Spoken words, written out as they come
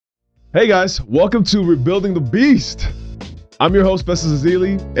Hey guys, welcome to Rebuilding the Beast. I'm your host, Festus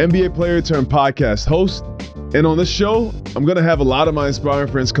Azili, NBA player turned podcast host. And on this show, I'm going to have a lot of my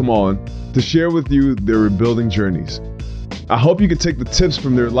inspiring friends come on to share with you their rebuilding journeys. I hope you can take the tips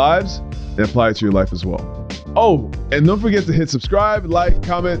from their lives and apply it to your life as well. Oh, and don't forget to hit subscribe, like,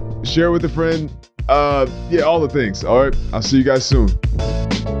 comment, share with a friend. All the things. All right, I'll see you guys soon.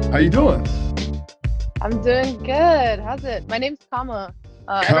 How you doing? I'm doing good. How's it? My name's Kama.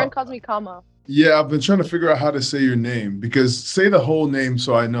 Everyone calls me Kama. Yeah, I've been trying to figure out how to say your name because say the whole name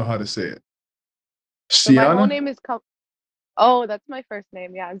so I know how to say it. So my whole Xeana? name is Oh, that's my first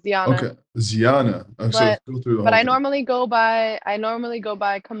name. Yeah, Xeana. Okay, Xeana. So But go through the but whole I thing. normally go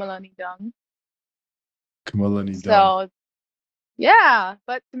by Kamalani Dung. Kamalani Dung. So yeah,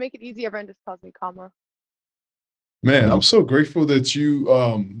 but to make it easy, everyone just calls me Kama. Man, I'm so grateful that you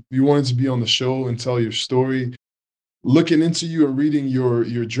wanted to be on the show and tell your story. Looking into you and reading your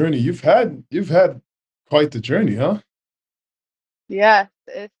journey, you've had quite the journey, huh? Yes,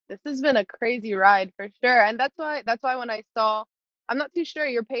 this has been a crazy ride for sure. And that's why when I saw, I'm not too sure,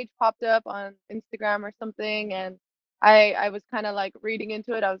 your page popped up on Instagram or something, and I was kind of like reading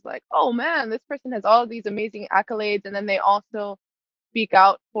into it. I was like, oh man, this person has all of these amazing accolades, and then they also speak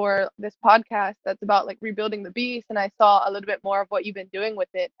out for this podcast that's about like rebuilding the beast. And I saw a little bit more of what you've been doing with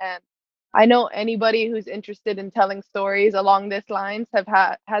it. And I know anybody who's interested in telling stories along this lines has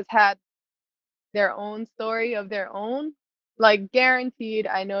had their own story of their own. Like guaranteed,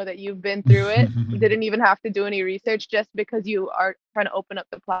 I know that you've been through it. Didn't even have to do any research just because you are trying to open up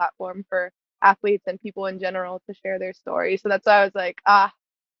the platform for athletes and people in general to share their story. So that's why I was like,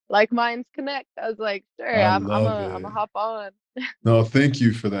 like minds connect. I was like, sure, I I'm love a it. hop on. No, thank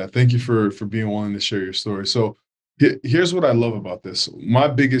you for that. Thank you for being willing to share your story. So here's what I love about this. My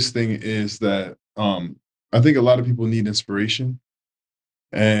biggest thing is that I think a lot of people need inspiration,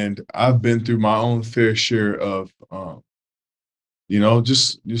 and I've been through my own fair share of I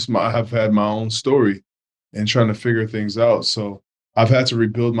have had my own story and trying to figure things out. So I've had to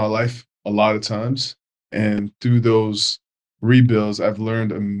rebuild my life a lot of times, and through those rebuilds, I've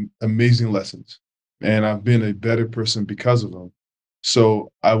learned amazing lessons, and I've been a better person because of them.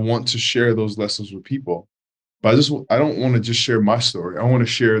 So I want to share those lessons with people, but I don't want to just share my story. I want to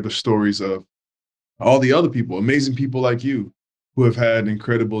share the stories of all the other people, amazing people like you who have had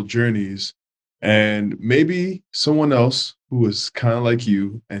incredible journeys, and maybe someone else who is kind of like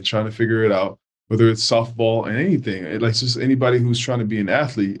you and trying to figure it out, whether it's softball and anything, like just anybody who's trying to be an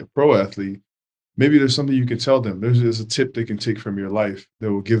athlete, a pro athlete. Maybe there's something you can tell them. There's a tip they can take from your life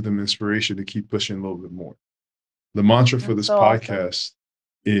that will give them inspiration to keep pushing a little bit more. The mantra for That's this so awesome. podcast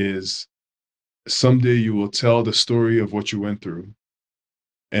is someday you will tell the story of what you went through,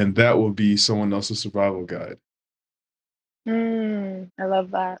 and that will be someone else's survival guide. I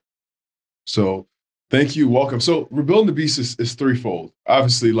love that. So thank you. Welcome. So rebuilding the beast is threefold.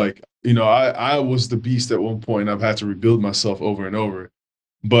 Obviously, like, I was the beast at one point. I've had to rebuild myself over and over.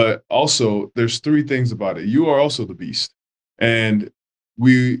 But also there's three things about it. You are also the beast. And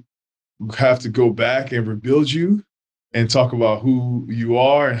we have to go back and rebuild you and talk about who you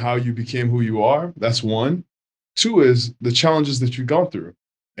are and how you became who you are. That's one. Two is the challenges that you've gone through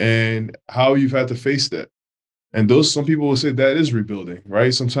and how you've had to face that. And those, some people will say that is rebuilding,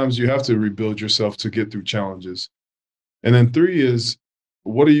 right? Sometimes you have to rebuild yourself to get through challenges. And then three is,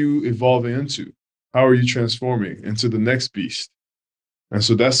 what are you evolving into? How are you transforming into the next beast? And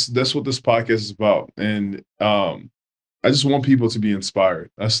so that's what this podcast is about. And I just want people to be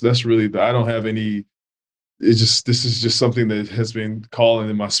inspired. That's really I don't have any. It's just, this is just something that has been calling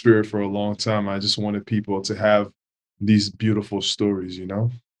in my spirit for a long time. I just wanted people to have these beautiful stories, you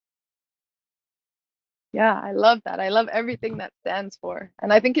know? Yeah, I love that. I love everything that stands for.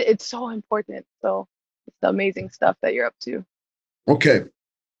 And I think it's so important. So it's the amazing stuff that you're up to. Okay.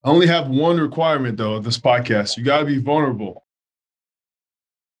 I only have one requirement though of this podcast. You got to be vulnerable.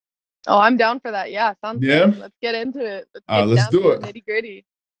 Oh, I'm down for that. Yeah, sounds Yeah. good. Let's get into it. Let's get Let's down to do the it. nitty gritty.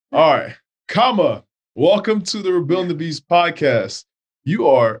 All right. Kama, welcome to the Rebuilding the Beast podcast. You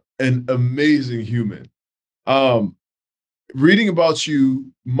are an amazing human. Um, Reading about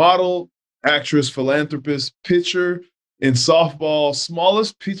you, model, actress, philanthropist, pitcher in softball,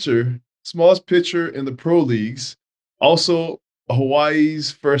 smallest pitcher in the pro leagues. Also,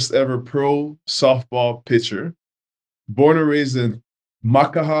 Hawaii's first ever pro softball pitcher. Born and raised in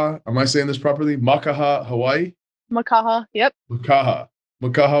Makaha. Am I saying this properly? Makaha, Hawaii? Makaha. Yep. Makaha.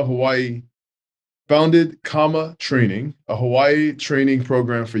 Makaha, Hawaii. Founded Kama Training, a Hawaii training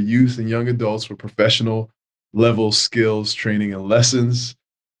program for youth and young adults for professional level skills, training, and lessons.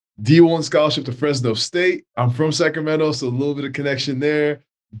 D1 scholarship to Fresno State. I'm from Sacramento, so a little bit of connection there.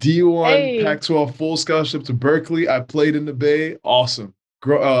 D1 Hey, Pac-12 full scholarship to Berkeley. I played in the Bay. Awesome.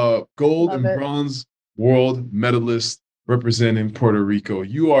 Gold love and it. bronze world medalist representing Puerto Rico.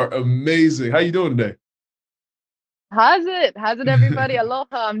 You are amazing. How you doing today? How's it? How's it, everybody? Aloha.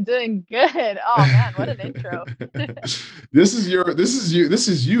 I'm doing good. Oh man, what an intro. This is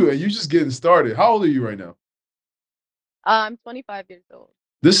you, and you just getting started. How old are you right now? I'm 25 years old.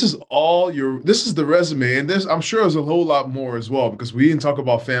 This is the resume, and this I'm sure there's a whole lot more as well because we didn't talk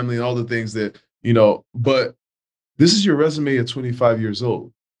about family and all the things that, but this is your resume at 25 years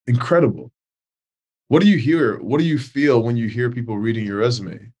old. Incredible. What do you hear? What do you feel when you hear people reading your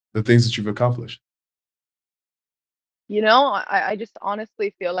resume, the things that you've accomplished? I just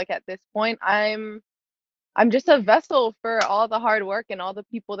honestly feel like at this point I'm just a vessel for all the hard work and all the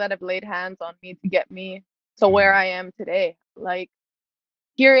people that have laid hands on me to get me to where Mhm. I am today. Like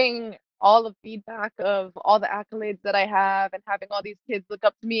hearing all the feedback of all the accolades that I have and having all these kids look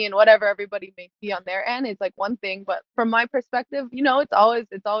up to me and whatever everybody may see on their end is like one thing, but from my perspective, it's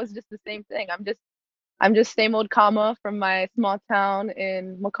always just the same thing. I'm just same old Kama from my small town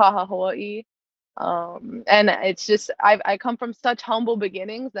in Makaha, Hawaii. And it's just I come from such humble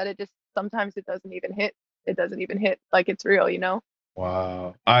beginnings that it just sometimes it doesn't even hit. It doesn't even hit like it's real.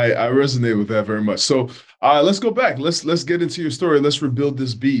 Wow. I resonate with that very much. So let's go back. Let's get into your story. Let's rebuild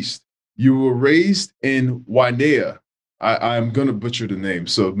this beast. You were raised in Wainea. I'm gonna butcher the name,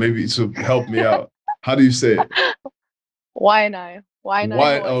 so help me out. How do you say it? Waianae, Waianae,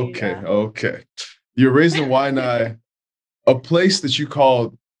 Why Hawaii. okay, Yeah. okay. You're raised in Waianae, a place that you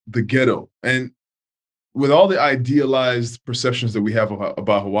call the ghetto. And with all the idealized perceptions that we have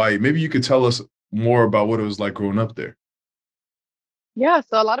about Hawaii, maybe you could tell us more about what it was like growing up there. Yeah,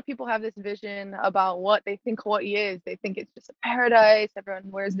 so a lot of people have this vision about what they think Hawaii is. They think it's just a paradise. Everyone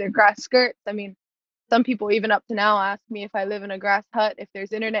wears their grass skirts. I mean, some people even up to now ask me if I live in a grass hut, if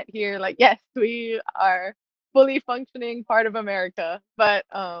there's internet here. Like, yes, we are fully functioning part of America. But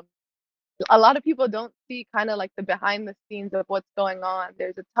a lot of people don't see kind of like the behind the scenes of what's going on.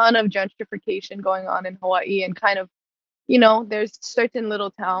 There's a ton of gentrification going on in Hawaii, and kind of, there's certain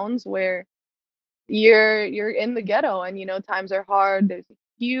little towns where you're in the ghetto, and times are hard. There's a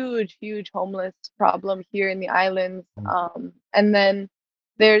huge homeless problem here in the islands, and then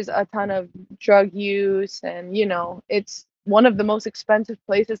there's a ton of drug use, and it's one of the most expensive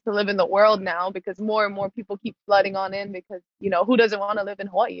places to live in the world now because more and more people keep flooding on in because who doesn't want to live in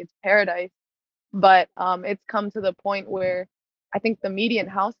Hawaii? It's paradise. But it's come to the point where I think the median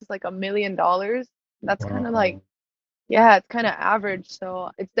house is like $1 million. That's kind of like, Wow. yeah, it's kind of average.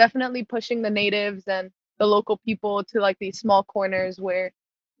 So it's definitely pushing the natives and the local people to like these small corners where,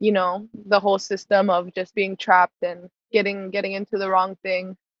 the whole system of just being trapped and getting into the wrong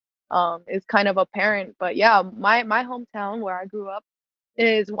thing is kind of apparent. But yeah, my hometown where I grew up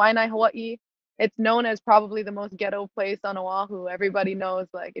is Waianae, Hawaii. It's known as probably the most ghetto place on Oahu. Everybody knows,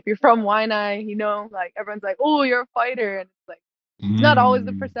 like, if you're from Waianae, like everyone's like, "Oh, you're a fighter," and it's like it's not always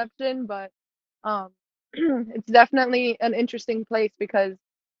the Mm. perception, but um, it's definitely an interesting place because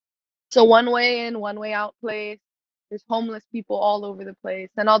it's a one way in, one way out place. There's homeless people all over the place,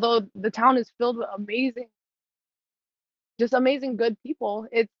 and although the town is filled with amazing good people,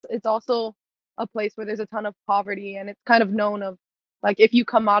 it's also a place where there's a ton of poverty, and it's kind of known of, like, if you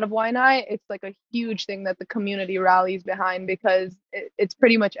come out of Waianae, it's like a huge thing that the community rallies behind because it's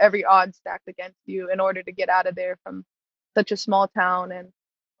pretty much every odd stacked against you in order to get out of there from such a small town. And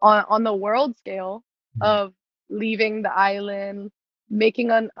on the world scale of leaving the island,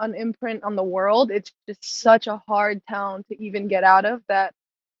 making an imprint on the world, it's just such a hard town to even get out of that.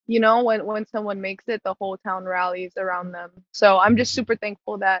 When someone makes it, the whole town rallies around them. So I'm just super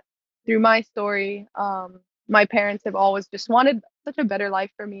thankful that through my story, my parents have always just wanted such a better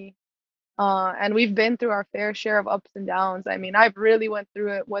life for me. And we've been through our fair share of ups and downs. I mean, I've really went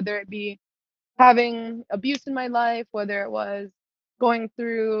through it, whether it be having abuse in my life, whether it was going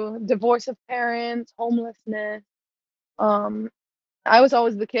through divorce of parents, homelessness. Um, I was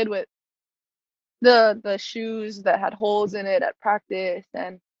always the kid with the shoes that had holes in it at practice,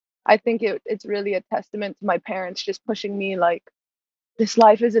 and I think it's really a testament to my parents just pushing me like, this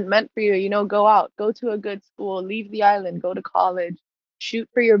life isn't meant for you. Go out, go to a good school, leave the island, go to college, shoot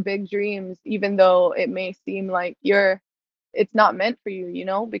for your big dreams, even though it may seem like it's not meant for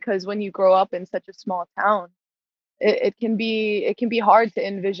you, because when you grow up in such a small town, it can be hard to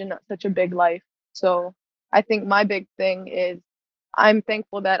envision such a big life. So I think my big thing is I'm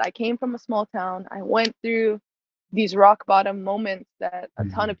thankful that I came from a small town. I went through these rock bottom moments that a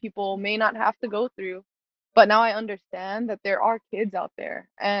ton Mhm. of people may not have to go through. But now I understand that there are kids out there.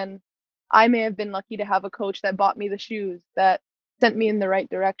 And I may have been lucky to have a coach that bought me the shoes, that sent me in the right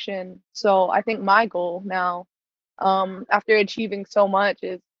direction. So I think my goal now, after achieving so much,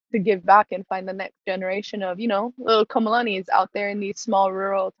 is to give back and find the next generation of, little Kamalanis out there in these small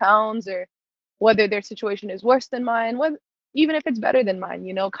rural towns, or whether their situation is worse than mine, even if it's better than mine,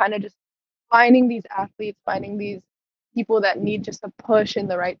 kind of just finding these athletes, finding these people that need just a push in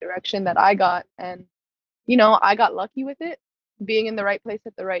the right direction that I got. And, I got lucky with it, being in the right place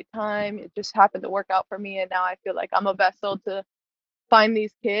at the right time. It just happened to work out for me. And now I feel like I'm a vessel to find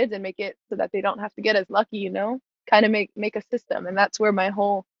these kids and make it so that they don't have to get as lucky, kind of make a system. And that's where my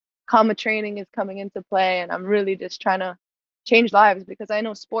whole comma training is coming into play. And I'm really just trying to change lives, because I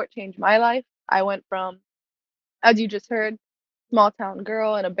know sport changed my life. I went from, as you just heard, small town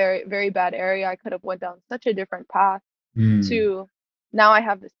girl in a very, very bad area. I could have went down such a different path, Mm. to now I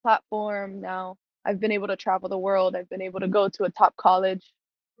have this platform. Now I've been able to travel the world. I've been able to go to a top college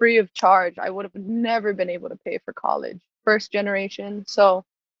free of charge. I would have never been able to pay for college, first generation. So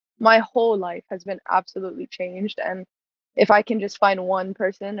my whole life has been absolutely changed. And if I can just find one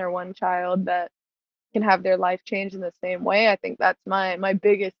person or one child that can have their life changed in the same way, I think that's my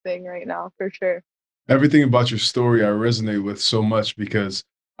biggest thing right now, for sure. Everything about your story I resonate with so much because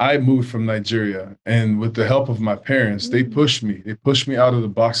I moved from Nigeria, and with the help of my parents, they Mm. pushed me. They pushed me out of the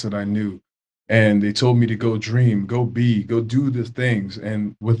box that I knew. And they told me to go dream, go be, go do the things.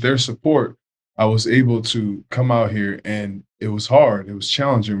 And with their support, I was able to come out here, and it was hard. It was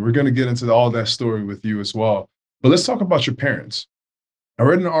challenging. We're going to get into all that story with you as well. But let's talk about your parents. I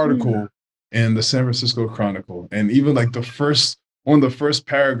read an Mm. article in the San Francisco Chronicle, and even like one of the first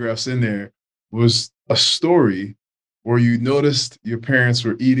paragraphs in there was a story where you noticed your parents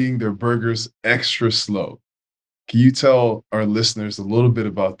were eating their burgers extra slow. Can you tell our listeners a little bit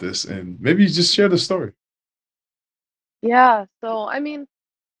about this, and maybe you just share the story? Yeah. So, I mean,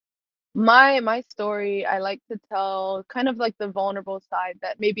 my story, I like to tell kind of like the vulnerable side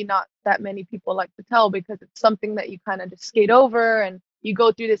that maybe not that many people like to tell, because it's something that you kind of just skate over, and you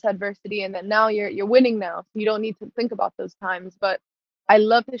go through this adversity, and then now you're winning now. So you don't need to think about those times. But I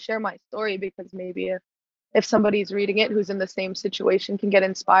love to share my story, because maybe if somebody's reading it who's in the same situation can get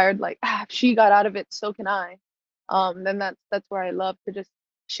inspired, like, if she got out of it, so can I. Then that's where I love to just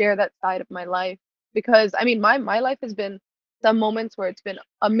share that side of my life. Because I mean, my life has been some moments where it's been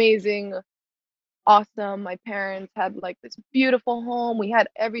amazing, awesome. My parents had like this beautiful home. We had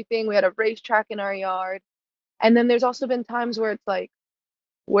everything. We had a racetrack in our yard. And then there's also been times where it's like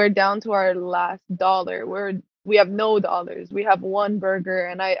we're down to our last dollar. We have no dollars. We have one burger.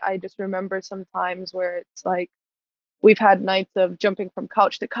 And I just remember some times where it's like we've had nights of jumping from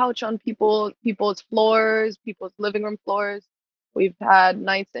couch to couch on people's floors, people's living room floors. We've had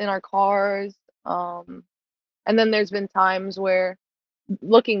nights in our cars. Um, and then there's been times where,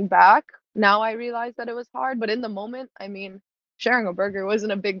 looking back, now I realize that it was hard, but in the moment, I mean, sharing a burger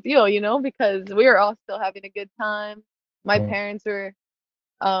wasn't a big deal, because we were all still having a good time. My Oh, parents were,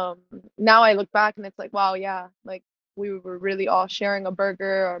 um, now I look back and it's like, wow, yeah, like we were really all sharing a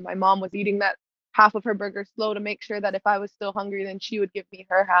burger, or my mom was eating that half of her burger slow to make sure that if I was still hungry, then she would give me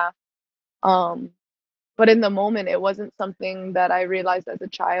her half. Um, but in the moment, it wasn't something that I realized as a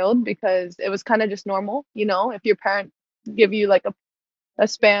child, because it was kind of just normal, if your parents give you like a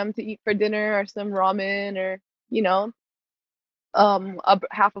spam to eat for dinner, or some ramen, or you know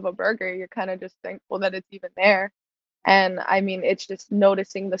half of a burger, you're kind of just thankful that it's even there. And I mean, it's just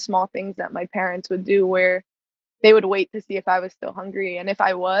noticing the small things that my parents would do, where they would wait to see if I was still hungry, and if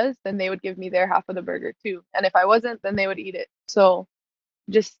I was, then they would give me their half of the burger too, and if I wasn't, then they would eat it. So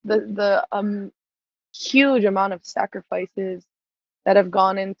just the huge amount of sacrifices that have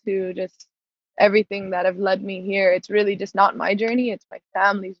gone into just everything that have led me here. It's really just not my journey, it's my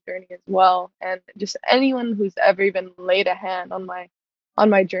family's journey as well. And just anyone who's ever even laid a hand on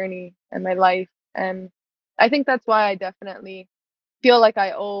my journey and my life. And I think that's why I definitely feel like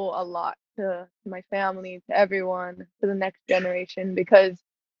I owe a lot to my family, to everyone, to the next generation, because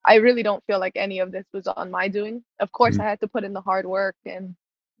I really don't feel like any of this was on my doing. Of course, mm. I had to put in the hard work, and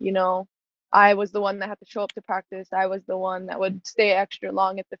you know, I was the one that had to show up to practice. I was the one that would stay extra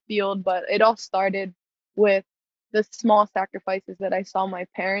long at the field, but it all started with the small sacrifices that I saw my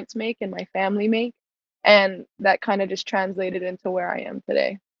parents make and my family make, and that kind of just translated into where I am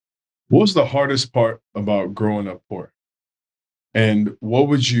today. What was the hardest part about growing up poor? And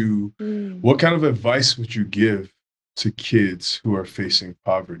Mm. what kind of advice would you give to kids who are facing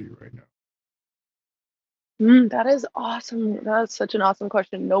poverty right now? That is awesome. That's such an awesome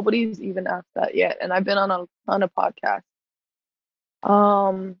question. Nobody's even asked that yet, and I've been on a ton of podcasts.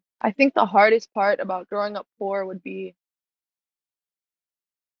 I think the hardest part about growing up poor would be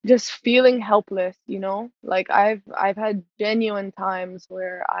just feeling helpless, you know? Like I've had genuine times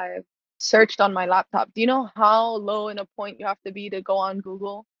where I've searched on my laptop. Do you know how low in a point you have to be to go on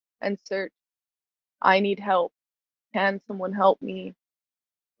Google and search, I need help. Can someone help me?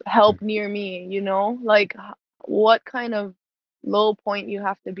 Help near me, you know? Like what kind of low point you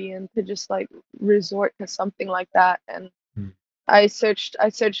have to be in to just like resort to something like that. And Mm. I searched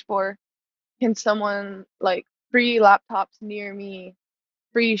for, can someone like free laptops near me,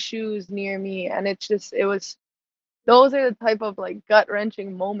 free shoes near me? And it was, those are the type of like gut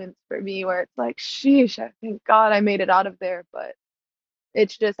wrenching moments for me where it's like, sheesh, I thank God I made it out of there. But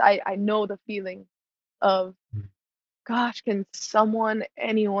it's just, I know the feeling of, Mm. gosh, can someone,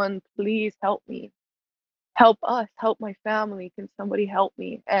 anyone, please help me? Help us, help my family. Can somebody help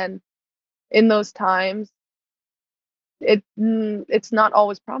me? And in those times, it's not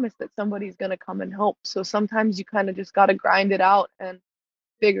always promised that somebody's gonna come and help. So sometimes you kind of just gotta grind it out and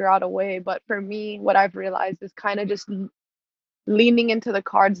figure out a way. But for me, what I've realized is kind of just leaning into the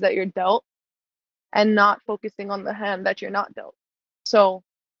cards that you're dealt and not focusing on the hand that you're not dealt. So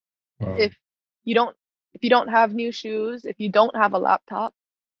Wow. if you don't if you don't have new shoes, if you don't have a laptop,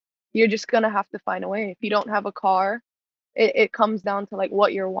 you're just gonna have to find a way. If you don't have a car, it comes down to like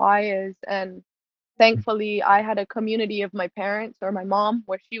what your why is. And thankfully I had a community of my parents or my mom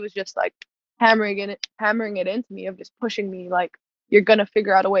where she was just like hammering it into me, of just pushing me like, you're gonna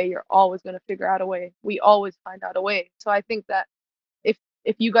figure out a way, you're always gonna figure out a way, we always find out a way. So I think that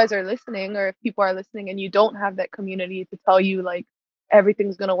if you guys are listening, or if people are listening and you don't have that community to tell you like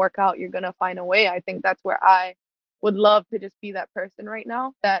everything's going to work out, you're going to find a way, I think that's where I would love to just be that person right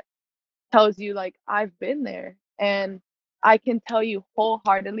now that tells you like, I've been there, and I can tell you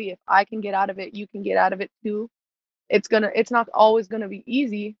wholeheartedly, if I can get out of it, you can get out of it too. It's not always going to be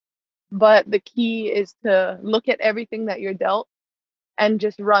easy, but the key is to look at everything that you're dealt and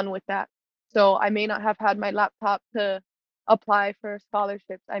just run with that. So I may not have had my laptop to apply for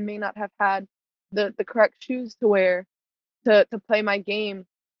scholarships. I may not have had the correct shoes to wear to play my game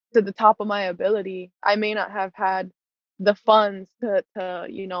to the top of my ability. I may not have had the funds to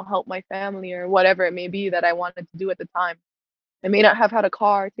help my family or whatever it may be that I wanted to do at the time. I may not have had a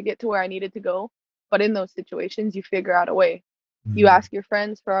car to get to where I needed to go, but in those situations, you figure out a way. You Mm. ask your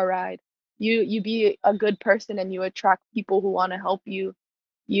friends for a ride. You be a good person and you attract people who want to help you.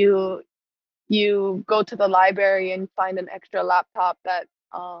 You you go to the library and find an extra laptop that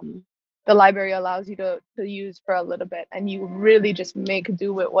the library allows you to use for a little bit, and you really just make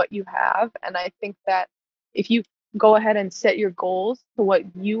do with what you have. And I think that if you go ahead and set your goals to what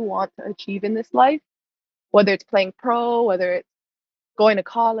you want to achieve in this life, whether it's playing pro, whether it's going to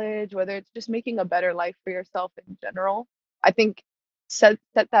college, whether it's just making a better life for yourself in general, I think set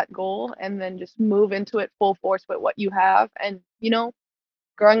that goal and then just move into it full force with what you have. And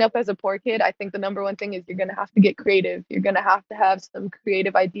growing up as a poor kid, I think the number one thing is you're gonna have to get creative. You're gonna have some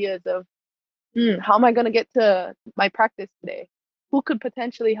creative ideas of, how am I gonna get to my practice today? Who could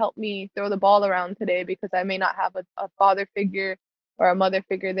potentially help me throw the ball around today, because I may not have a father figure or a mother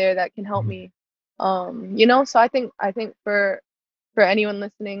figure there that can help me. So I think for anyone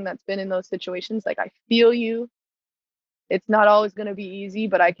listening that's been in those situations, like, I feel you. It's not always gonna be easy,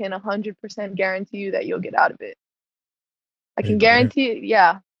 but I can 100% guarantee you that you'll get out of it. I can Amen. guarantee it,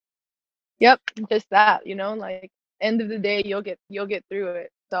 yeah. Yep, just that, like, end of the day, you'll get through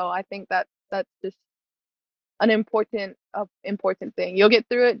it. So I think that's just an important thing. You'll get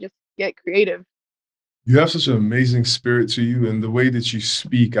through it, just get creative. You have such an amazing spirit to you, and the way that you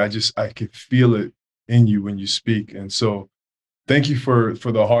speak, I can feel it in you when you speak. And so thank you for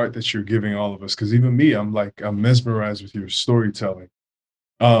the heart that you're giving all of us. Because even me, I'm mesmerized with your storytelling.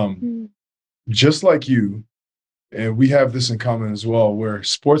 Um, Mm, just like you, and we have this in common as well, where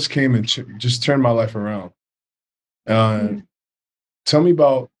sports came and just turned my life around. Uh, mm. tell me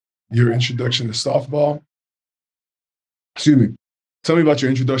about your introduction to softball. Excuse me. Tell me about your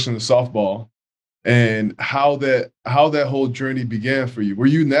introduction to softball and how that whole journey began for you. Were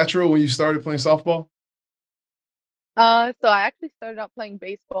you natural when you started playing softball? So I actually started out playing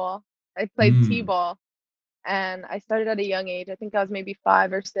baseball. I played Mm. t-ball, and I started at a young age. I think I was maybe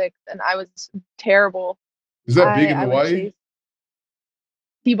 5 or 6, and I was terrible. Is that big I in I would Hawaii? chase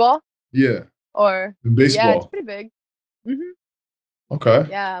t-ball, Yeah, or in yeah, it's baseball. pretty big. hmm Okay.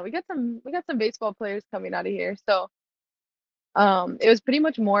 Yeah, we got some baseball players coming out of here. So it was pretty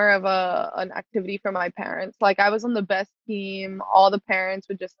much more of an activity for my parents. Like, I was on the best team. All the parents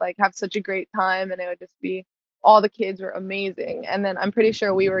would just like have such a great time, and it would just be, all the kids were amazing. And then I'm pretty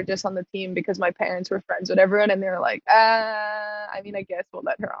sure we were just on the team because my parents were friends with everyone, and they were like, I mean, I guess we'll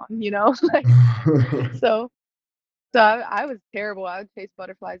let her on, like, so. So I was terrible. I would chase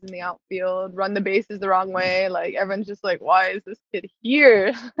butterflies in the outfield, run the bases the wrong way. Like everyone's just like, why is this kid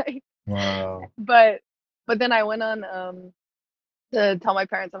here? Like, Wow. but then I went on to tell my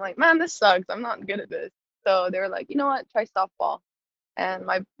parents, I'm like, man, this sucks. I'm not good at this. So they were like, you know what? Try softball. And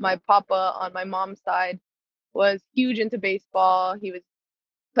my papa on my mom's side was huge into baseball. He was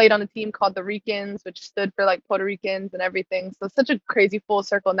played on a team called the Ricans, which stood for like Puerto Ricans and everything. So it's such a crazy full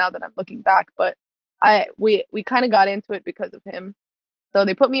circle now that I'm looking back. But we kind of got into it because of him. So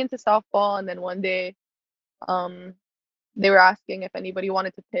they put me into softball, and then one day, um, they were asking if anybody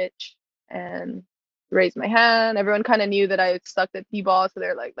wanted to pitch, and raised my hand. Everyone kind of knew that I sucked at t-ball, so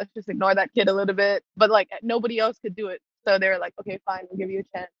they're like, let's just ignore that kid a little bit. But like nobody else could do it, so they were like, okay, fine, we'll give you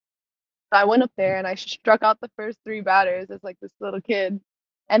a chance. So I went up there and I struck out the first three batters as like this little kid.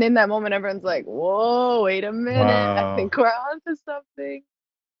 And in that moment, everyone's like, whoa, wait a minute. I Wow. think we're onto something.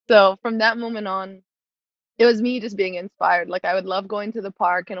 So from that moment on, it was me just being inspired. Like I would love going to the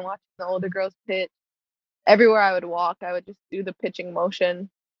park and watching the older girls pitch. Everywhere I would walk, I would just do the pitching motion.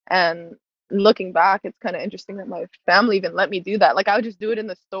 And looking back, it's kind of interesting that my family even let me do that. Like I would just do it in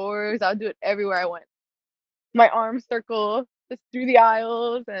the stores. I would do it everywhere I went. My arm circle just through the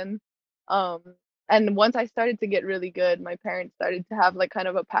aisles, um and once I started to get really good, my parents started to have like kind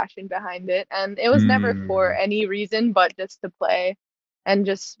of a passion behind it, and it was never for Mm. any reason but just to play, and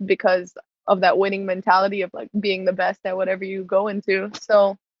just because of that winning mentality of like being the best at whatever you go into.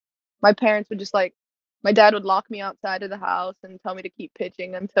 So my parents would just like my dad would lock me outside of the house and tell me to keep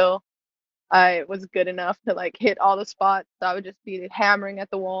pitching until I was good enough to like hit all the spots. So I would just be hammering at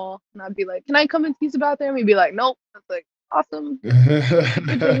the wall, and I'd be like, "Can I come and use the bathroom?" He'd be like, "Nope." I was like, "Awesome, keep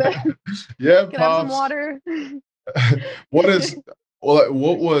pitching then. Yeah, Can I have some pops. water?" What is well,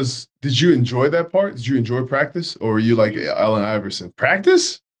 what was did you enjoy that part? Did you enjoy practice or were you like Allen Iverson?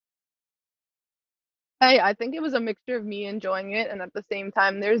 Practice? Hey, I think it was a mixture of me enjoying it, and at the same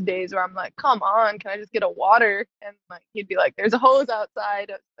time, there's days where I'm like, "Come on, can I just get a water?" And like he'd be like, "There's a hose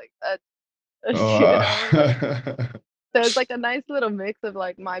outside." I was like, Oh, you know, like uh, so it's like a nice little mix of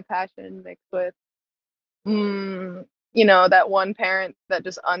like my passion mixed with you know, that one parent that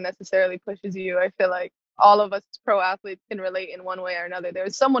just unnecessarily pushes you. I feel like all of us pro athletes can relate in one way or another.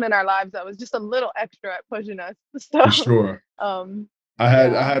 There's someone in our lives that was just a little extra at pushing us. for So, sure. um, I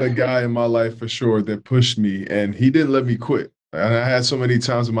yeah. had a guy in my life for sure that pushed me and he didn't let me quit. And I had so many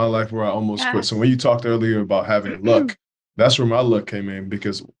times in my life where I almost quit. So Yes. when you talked earlier about having luck, that's where my luck came in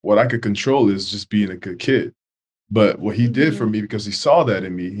because what I could control is just being a good kid. But what he did for hmm me, because he saw that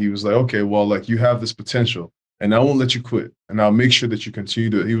in me, he was like, okay, well, like you have this potential and I won't let you quit. And I'll make sure that you continue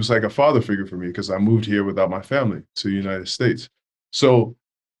to. He was like a father figure for me because I moved here without my family to the United States. So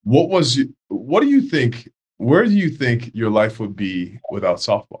what do you think, where do you think your life would be without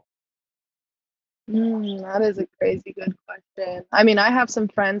softball? That is a crazy good question. I mean, I have some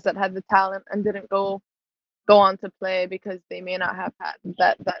friends that had the talent and didn't go on to play because they may not have had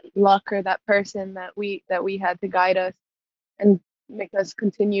that luck or that person that we had to guide us and make us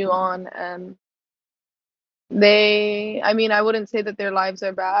continue on. And I mean, I wouldn't say that their lives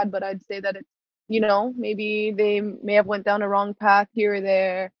are bad, but I'd say that it's, you know, maybe they may have went down a wrong path here or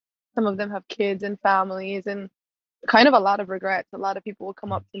there. Some of them have kids and families, and kind of a lot of regrets. A lot of people will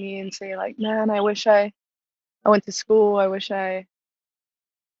come up to me and say like, "Man, I went to school. I wish I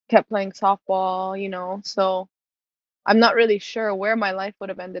kept playing softball," you know. So I'm not really sure where my life would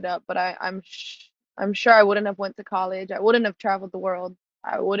have ended up, but I'm sure I wouldn't have went to college. I wouldn't have traveled the world.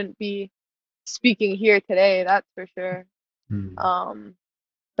 I wouldn't be speaking here today, that's for sure. Hmm. Um,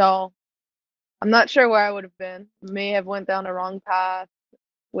 so I'm not sure where I would have been. May have went down a wrong path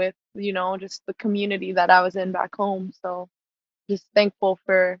with, you know, just the community that I was in back home. So just thankful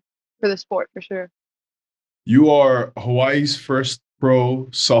for the sport for sure. You are Hawaii's first pro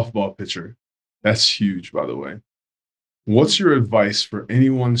softball pitcher. That's huge, by the way. What's your advice for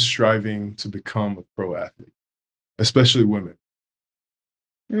anyone striving to become a pro athlete, especially women?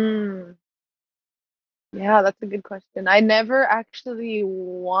 Mm, yeah, that's a good question. I never actually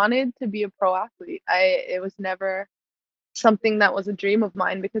wanted to be a pro athlete. It was never something that was a dream of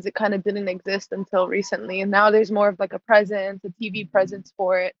mine because it kind of didn't exist until recently. And now there's more of like a presence, a TV presence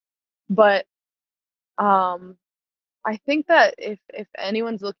for it. But um I think that if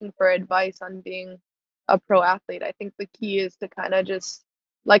anyone's looking for advice on being a pro athlete, I think the key is to kind of just,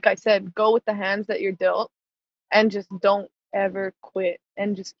 like I said, go with the hands that you're dealt and just don't ever quit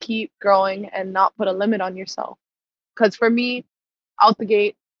and just keep growing and not put a limit on yourself. Because for me, out the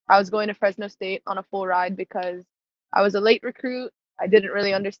gate, I was going to Fresno State on a full ride because I was a late recruit. I didn't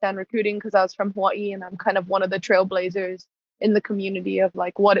really understand recruiting because I was from Hawaii and I'm kind of one of the trailblazers in the community of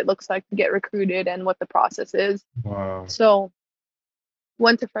like what it looks like to get recruited and what the process is. Wow. So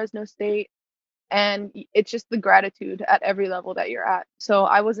went to Fresno State, and it's just the gratitude at every level that you're at. So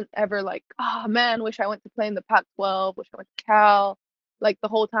I wasn't ever like, oh man, wish I went to play in the Pac-12, wish I went to Cal. Like the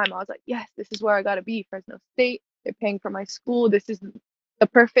whole time I was like, yes, this is where I got to be. Fresno State, they're paying for my school. This is the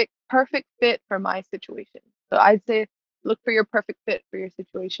perfect fit for my situation. So I'd say look for your perfect fit for your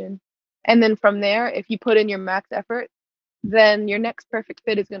situation. And then from there, if you put in your max effort, then your next perfect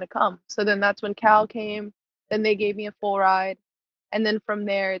fit is going to come. So then that's when Cal came. Then they gave me a full ride. And then from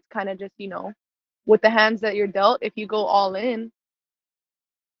there, it's kind of just, with the hands that you're dealt, if you go all in,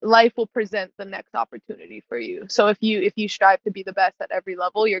 life will present the next opportunity for you. So if you strive to be the best at every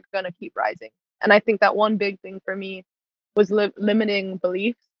level, you're going to keep rising. And I think that one big thing for me was limiting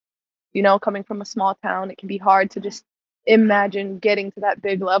beliefs. Coming from a small town, it can be hard to just imagine getting to that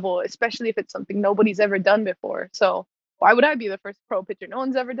big level, especially if it's something nobody's ever done before. So why would I be the first pro pitcher? No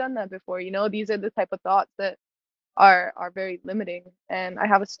one's ever done that before. These are the type of thoughts that are very limiting. And I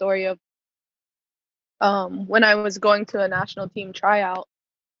have a story of when I was going to a national team tryout,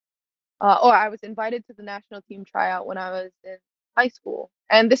 or I was invited to the national team tryout when I was in high school.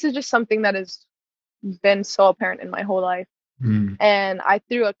 And this is just something that has been so apparent in my whole life. And I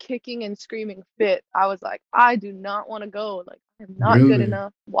threw a kicking and screaming fit. I was like, I do not want to go. Like, I'm not good Really?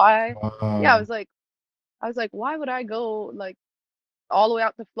 enough. Why? Yeah, I Wow. was like, why would I go like all the way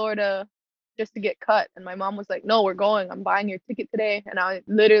out to Florida just to get cut? And my mom was like, no, we're going. I'm buying your ticket today. And I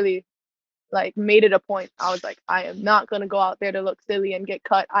literally like made it a point. I was like, I am not going to go out there to look silly and get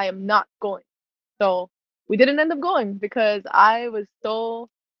cut. I am not going. So we didn't end up going because I was so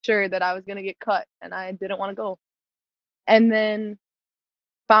sure that I was going to get cut and I didn't want to go. And then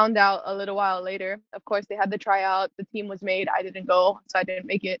found out a little while later, of course, they had the tryout, the team was made. I didn't go, so I didn't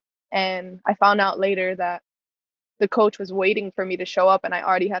make it. And I found out later that the coach was waiting for me to show up and I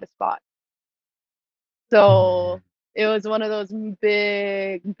already had a spot. So it was one of those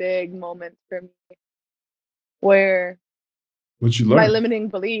big moments for me where What you my learned? limiting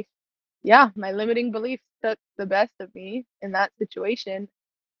belief, my limiting beliefs took the best of me in that situation.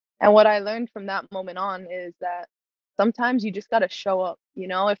 And what I learned from that moment on is that sometimes you just got to show up.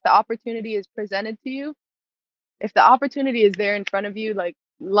 If the opportunity is presented to you, if the opportunity is there in front of you, like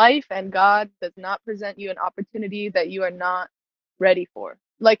life and God does not present you an opportunity that you are not ready for.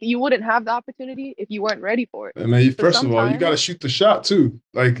 Like you wouldn't have the opportunity if you weren't ready for it. And man, So first of all, you got sometimes, to shoot the shot too.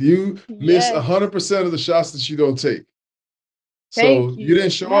 Like you miss yes, 100% of the shots that you don't take. thank So you didn't you.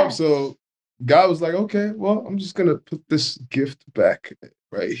 show up. Yes, So God was like, okay, well, I'm just gonna put this gift back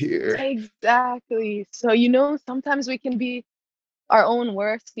right here. exactly. So, sometimes we can be our own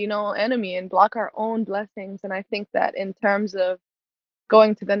worst, enemy and block our own blessings. And I think that in terms of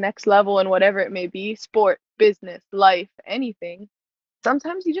going to the next level and whatever it may be, sport, business, life, anything,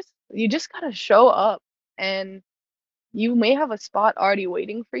 sometimes you just gotta show up, and you may have a spot already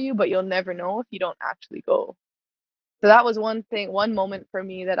waiting for you, but you'll never know if you don't actually go. So that was one moment for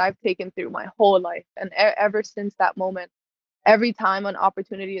me that I've taken through my whole life. And ever since that moment, every time an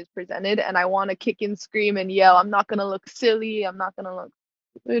opportunity is presented and I want to kick and scream and yell, I'm not going to look silly. I'm not going to look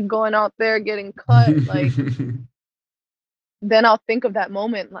weird going out there getting cut. Like, then I'll think of that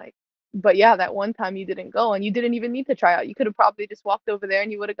moment, like, but yeah, that one time you didn't go and you didn't even need to try out. You could have probably just walked over there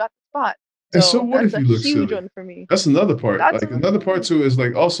and you would have got the spot. And so So what that's if a you look huge silly? one for me. That's another part. That's Like another another part one. too is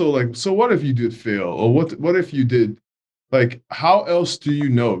like also like, so what if you did fail? Or what if you did like how else do you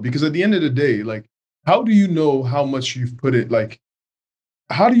know? Because at the end of the day, like how do you know how much you've put it like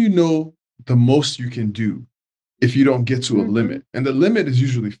how do you know the most you can do if you don't get to a Hmm. limit? And the limit is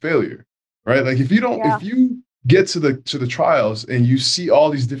usually failure, right? Like Yeah. if you get to the trials and you see all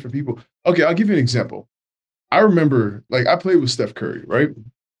these different people. Okay, I'll give you an example. I remember like I played with Steph Curry, right?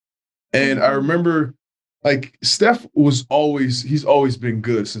 And I Hmm. remember like Steph he's always been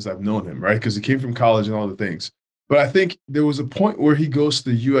good since I've known him, right? Because he came from college and all the things. But I think there was a point where he goes to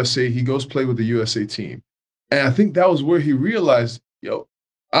the USA, he goes play with the USA team. And I think that was where he realized, yo,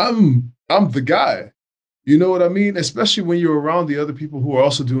 I'm the guy. You know what I mean? Especially when you're around the other people who are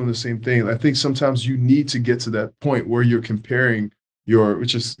also doing the same thing. I think sometimes you need to get to that point where you're comparing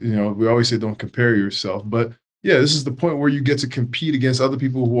which is, we always say don't compare yourself, but yeah, this is the point where you get to compete against other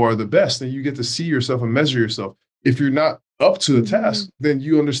people who are the best and you get to see yourself and measure yourself. If you're not up to the Hmm. task, then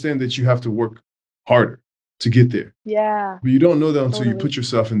you understand that you have to work harder to get there. Yeah, But you don't know that until you totally. put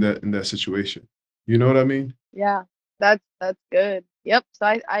yourself in that situation. You know what I mean? Yeah, that's good. Yep. So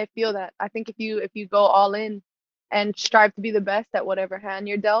I feel that. I think if you go all in and strive to be the best at whatever hand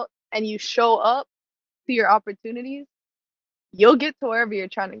you're dealt and you show up to your opportunities, you'll get to wherever you're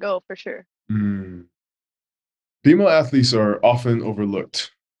trying to go for sure. Mm. female athletes are often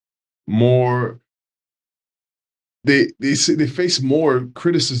overlooked. More they face more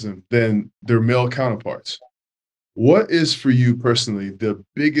criticism than their male counterparts. What is for you personally the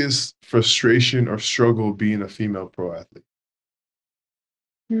biggest frustration or struggle being a female pro athlete?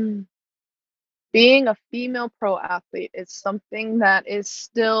 Hmm. Being a female pro athlete is something that is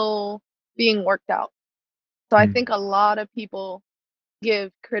still being worked out. So I think Mm, a lot of people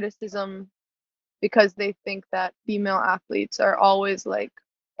give criticism because they think that female athletes are always like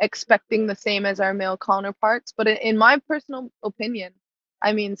expecting the same as our male counterparts. But in my personal opinion,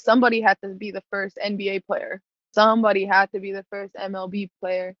 I mean, somebody had to be the first NBA player, somebody had to be the first MLB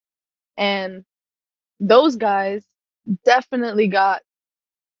player. And those guys definitely got,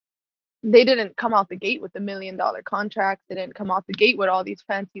 they didn't come out the gate with $1 million contracts. They didn't come out the gate with all these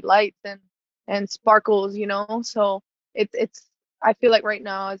fancy lights and sparkles, you know. So it's I feel like right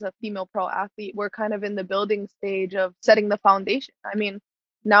now as a female pro athlete, we're kind of in the building stage of setting the foundation. I mean,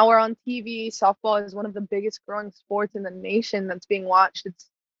 now we're on TV. Softball is one of the biggest growing sports in the nation that's being watched. It's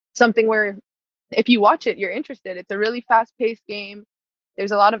something where if you watch it, you're interested. It's a really fast-paced game.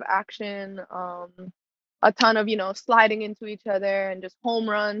 There's a lot of action. A ton of, you know, sliding into each other and just home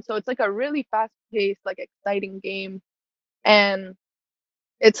runs. So it's like a really fast-paced, like exciting game. And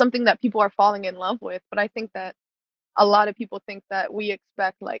it's something that people are falling in love with. But I think that a lot of people think that we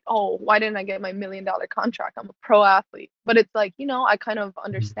expect like, oh, why didn't I get my $1 million contract? I'm a pro athlete. But it's like, you know, I kind of mm,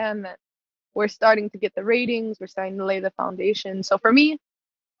 understand that we're starting to get the ratings, we're starting to lay the foundation. So for me,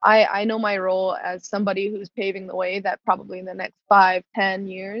 I know my role as somebody who's paving the way that probably in the next 5, 10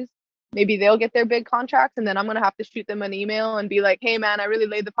 years, maybe they'll get their big contracts, and then I'm gonna have to shoot them an email and be like, "Hey, man, I really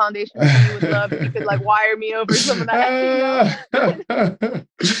laid the foundation for you. Would love if you could like wire me over some of that, you know."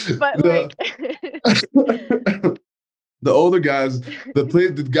 But like, the the older guys,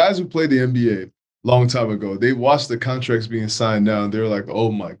 the guys who played the NBA long time ago, they watched the contracts being signed now, and they're like,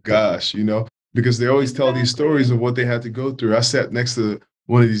 "Oh my gosh," because they always tell these stories exactly, of what they had to go through. I sat next to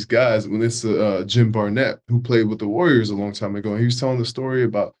one of these guys when it's Jim Barnett who played with the Warriors a long time ago. And he was telling the story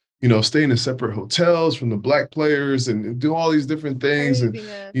about staying in separate hotels from the black players and do all these different things and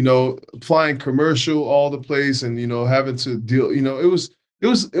craziness. flying commercial all the place and having to deal. It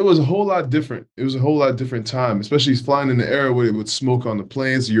was a whole lot different. It was a whole lot different time, especially flying in the air where it would smoke on the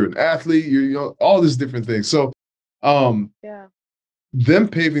planes. You're an athlete, all these different things. So, um, Yeah, them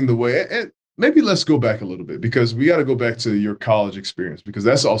paving the way, and maybe let's go back a little bit because we got to go back to your college experience because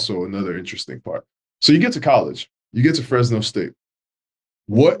that's also another interesting part. So you get to college, you get to Fresno State.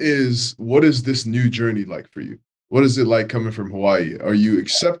 What is this new journey like for you? What is it like coming from Hawaii? Are you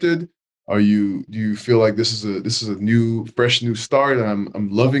accepted? Do you feel like this is a new fresh new start and I'm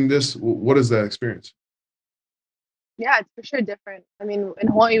loving this? What is that experience? yeah, it's for sure different. I mean, in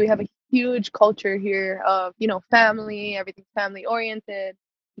Hawaii, we have a huge culture here of, you know, family. Everything's family oriented.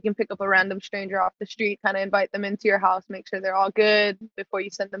 You can pick up a random stranger off the street, kind of invite them into your house, make sure they're all good before you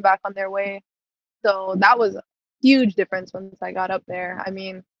send them back on their way. So that was a huge difference once I got up there. I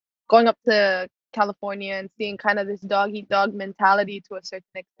mean, going up to California and seeing kind of this dog eat dog mentality to a certain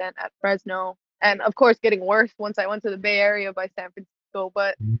extent at Fresno, and of course getting worse once I went to the Bay Area by San Francisco.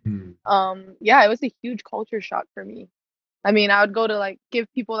 But Mhm. yeah, it was a huge culture shock for me. I mean, I would go to like give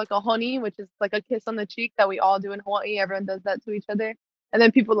people like a honey, which is like a kiss on the cheek that we all do in Hawaii. Everyone does that to each other. And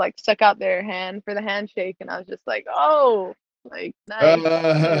then people like stuck out their hand for the handshake. And I was just like, oh, like, nice. I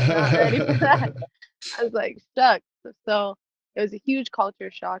was not ready for that. I was like, shucks. So it was a huge culture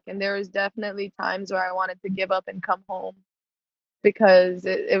shock. And there was definitely times where I wanted to give up and come home because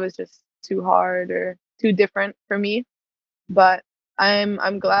it was just too hard or too different for me. But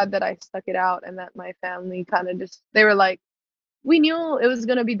I'm glad that I stuck it out and that my family kind of just, they were like, we knew it was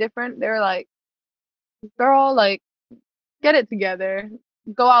gonna be different. They were like, girl, like, get it together.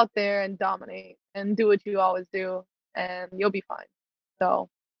 Go out there and dominate and do what you always do, and you'll be fine. So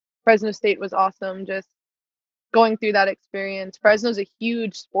Fresno State was awesome. Just going through that experience. Fresno's a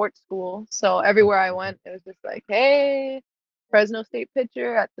huge sports school, so everywhere I went, it was just like, hey, Fresno State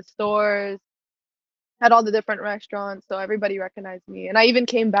pitcher at the stores, at all the different restaurants. So everybody recognized me, and I even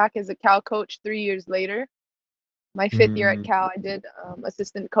came back as a Cal coach 3 years later. My fifth year at Mm. Cal, I did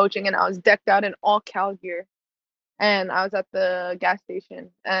assistant coaching, and I was decked out in all Cal gear. And I was at the gas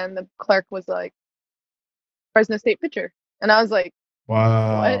station, and the clerk was like, Fresno State pitcher. And I was like, what?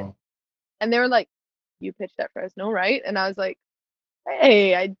 Wow. And they were like, you pitched at Fresno, right? And I was like,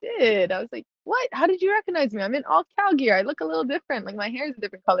 hey, I did. I was like, what? How did you recognize me? I'm in all Cal gear. I look a little different. Like my hair is a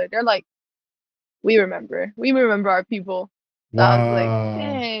different color. They're like, we remember. We remember our people. So I was like, Wow.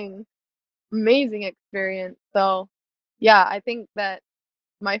 dang, amazing experience. So yeah, I think that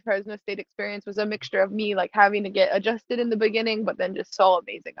my Fresno State experience was a mixture of me like having to get adjusted in the beginning, but then just so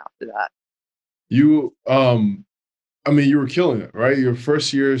amazing after that. You, I mean, you were killing it, right? Your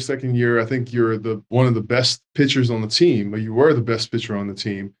first year, second year, I think you're one of the best pitchers on the team, or you were the best pitcher on the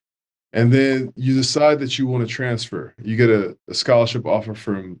team. And then you decide that you want to transfer. You get a scholarship offer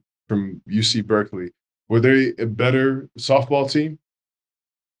from UC Berkely. Were they a better softball team?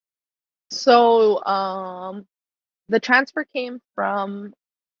 So the transfer came from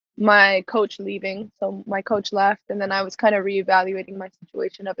my coach leaving. So my coach left, and then I was kind of reevaluating my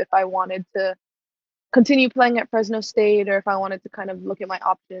situation of if I wanted to continue playing at Fresno State or if I wanted to kind of look at my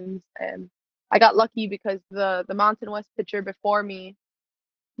options. And I got lucky because the Mountain West pitcher before me,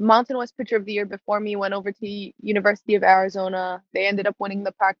 Mountain West pitcher of the year before me, went over to University of Arizona. They ended up winning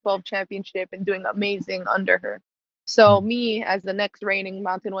the Pac-12 championship and doing amazing under her. So me, as the next reigning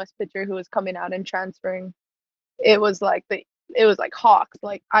Mountain West pitcher who was coming out and transferring, it was like Hawks.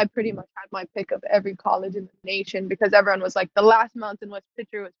 Like I pretty much had my pick of every college in the nation because everyone was like the last Mountain West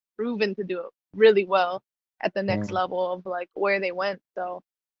pitcher was proven to do it really well at the next level of like where they went. So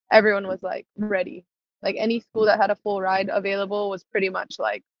everyone was like ready. Like any school that had a full ride available was pretty much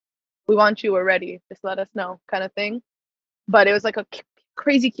like, we want you, we're ready. Just let us know kind of thing. But it was like a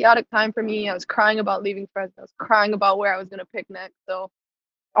crazy chaotic time for me. I was crying about leaving Fresno. I was crying about where I was going to pick next. So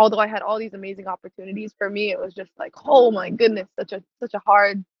although I had all these amazing opportunities, for me it was just like, oh my goodness, such a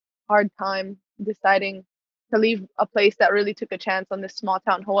hard time deciding to leave a place that really took a chance on this small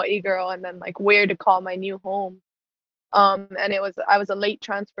town Hawaii girl and then like where to call my new home. And I was a late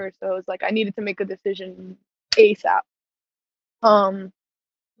transfer, so it was like I needed to make a decision ASAP.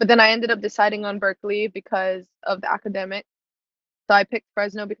 But then I ended up deciding on Berkeley because of the academic. So I picked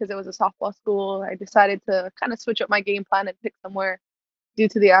Fresno because it was a softball school. I decided to kind of switch up my game plan and pick somewhere due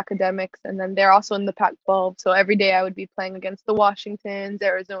to the academics. And then they're also in the Pac-12. So every day I would be playing against the Washingtons,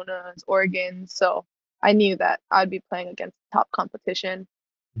 Arizonas, Oregons. So I knew that I'd be playing against top competition.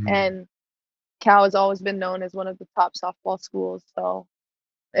 And Cal has always been known as one of the top softball schools. So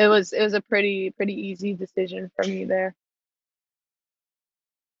it was a pretty easy decision for me there.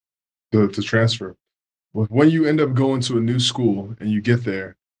 To transfer. When you end up going to a new school and you get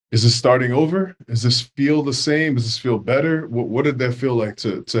there, is this starting over? Does this feel the same? Does this feel better? What did that feel like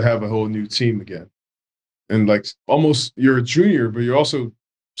to have a whole new team again? And like almost you're a junior, but you're also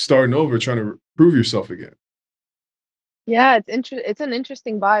starting over, trying to prove yourself again. Yeah, it's an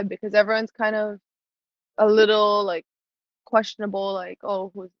interesting vibe because everyone's kind of a little like questionable, like, oh,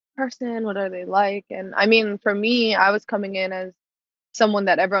 who's the person? What are they like? And I mean, for me, I was coming in as someone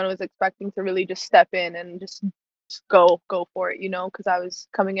that everyone was expecting to really just step in and just go for it, because I was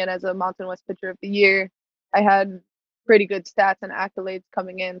coming in as a Mountain West pitcher of the year. I had pretty good stats and accolades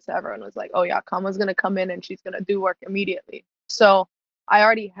coming in, so everyone was like, oh yeah, Kama's gonna come in and she's gonna do work immediately. So I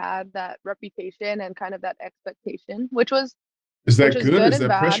already had that reputation and kind of that expectation, which was Is that good good? Is and that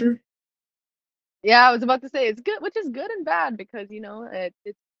bad. pressure? Yeah, I was about to say it's good, which is good and bad because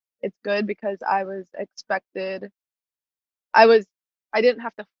it's good because I was expected. I was I didn't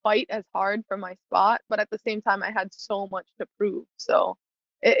have to fight as hard for my spot, but at the same time I had so much to prove. So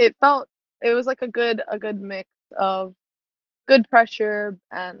it was like a good mix of good pressure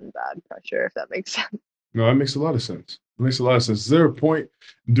and bad pressure, if that makes sense. No, that makes a lot of sense. It makes a lot of sense. Is there a point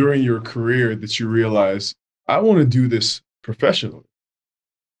during your career that you realize I want to do this professionally?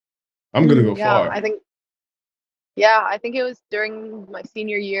 I'm gonna go Yeah, far. I think it was during my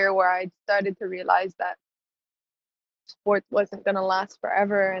senior year where I started to realize that sports wasn't going to last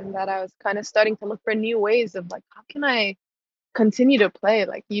forever and that I was kind of starting to look for new ways of like, how can I continue to play?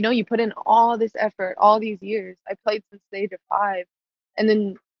 Like, you put in all this effort, all these years. I played since the age of 5. And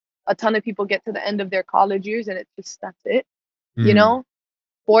then a ton of people get to the end of their college years and that's it. You know,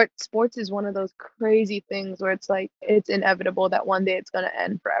 sports is one of those crazy things where it's like, it's inevitable that one day it's going to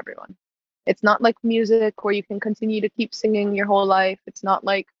end for everyone. It's not like music where you can continue to keep singing your whole life. It's not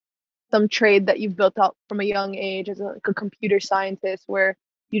like some trade that you've built up from a young age as like a computer scientist where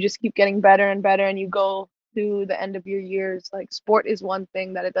you just keep getting better and better and you go to the end of your years. Like sport is one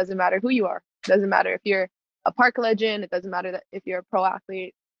thing that it doesn't matter who you are. It doesn't matter if you're a park legend. It doesn't matter that if you're a pro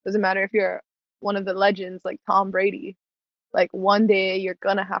athlete. It doesn't matter if you're one of the legends like Tom Brady. Like one day you're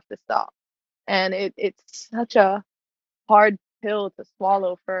gonna have to stop. And it's such a hard pill to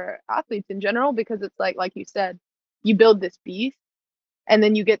swallow for athletes in general because it's like you said, you build this beast and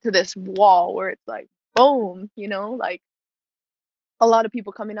then you get to this wall where it's like boom, like a lot of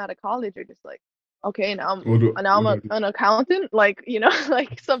people coming out of college are just like, okay, now I'm an accountant, like,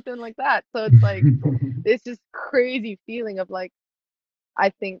 like something like that. So it's like this just crazy feeling of like, I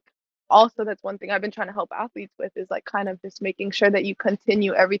think also that's one thing I've been trying to help athletes with is like kind of just making sure that you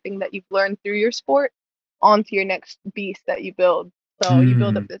continue everything that you've learned through your sport onto your next beast that you build. So you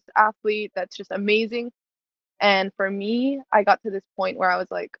build up Mm. this athlete that's just amazing. And for me, I got to this point where I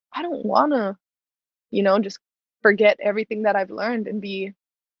was like, I don't want to, just forget everything that I've learned and be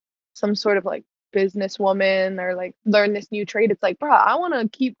some sort of like businesswoman or like learn this new trade. It's like, bro, I want to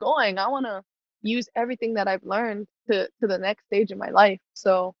keep going. I want to use everything that I've learned to the next stage of my life.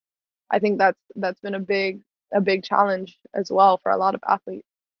 So I think that's been a big challenge as well for a lot of athletes.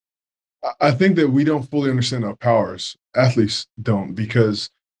 I think that we don't fully understand our powers. Athletes don't, because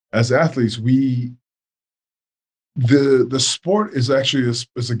as athletes, the sport is actually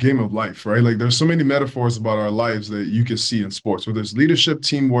is a game of life, right? Like there's so many metaphors about our lives that you can see in sports. Whether it's leadership,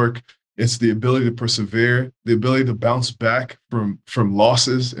 teamwork, it's the ability to persevere, the ability to bounce back from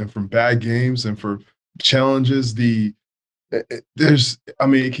losses and from bad games and for challenges. There's, I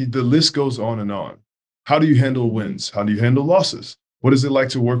mean, the list goes on and on. How do you handle wins? How do you handle losses? What is it like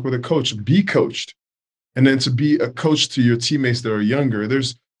to work with a coach? Be coached, and then to be a coach to your teammates that are younger.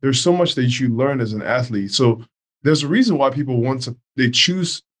 There's so much that you learn as an athlete. So there's a reason why people they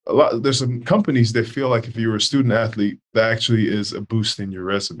choose a lot. There's some companies that feel like if you're a student athlete, that actually is a boost in your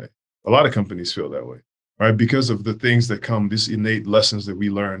resume. A lot of companies feel that way, right? Because of the things that come, these innate lessons that we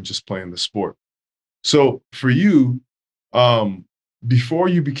learn just playing the sport. So for you, um, before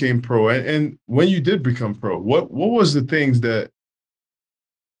you became pro, and when you did become pro, what was the things that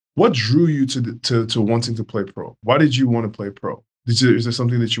what drew you to wanting to play pro? Why did you want to play pro? Is there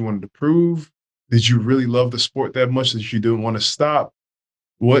something that you wanted to prove? Did you really love the sport that much that you didn't want to stop?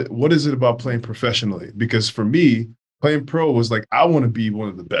 What is it about playing professionally? Because for me, playing pro was like I want to be one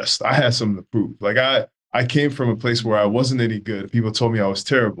of the best. I had something to prove. Like I came from a place where I wasn't any good. People told me I was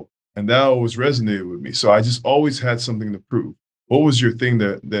terrible, and that always resonated with me. So I just always had something to prove. What was your thing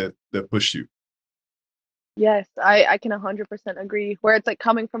that pushed you? Yes, I can 100% agree. Where it's like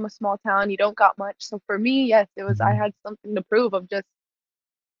coming from a small town, you don't got much. So for me, yes, it was I Mhm. had something to prove of just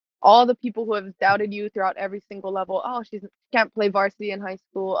all the people who have doubted you throughout every single level. Oh, she can't play varsity in high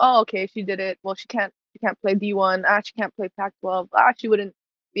school. Oh, okay, she did it. Well, she can't play D1. Ah, she can't play Pac-12. Ah, she wouldn't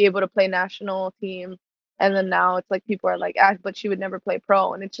be able to play national team. And then now it's like people are like, ah, but she would never play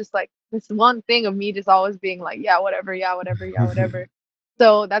pro. And it's just like this one thing of me just always being like, yeah, whatever, yeah, whatever, yeah, whatever.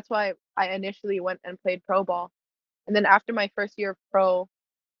 So that's why I initially went and played pro ball. And then after my first year of pro,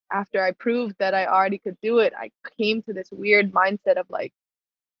 after I proved that I already could do it, I came to this weird mindset of like,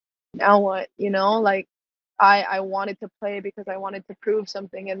 now what? Like I wanted to play because I wanted to prove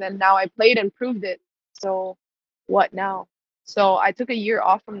something, and then now I played and proved it. So what now? So I took a year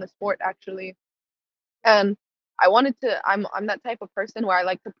off from the sport actually, and I wanted to. I'm that type of person where I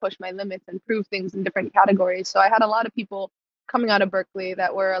like to push my limits and prove things in different categories. So I had a lot of people coming out of Berkeley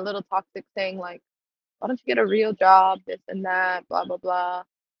that were a little toxic, saying like, why don't you get a real job, this and that, blah, blah, blah.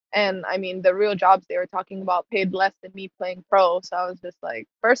 And I mean, the real jobs they were talking about paid less than me playing pro. So I was just like,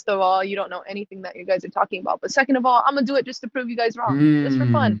 first of all, you don't know anything that you guys are talking about. But second of all, I'm gonna do it just to prove you guys wrong, just for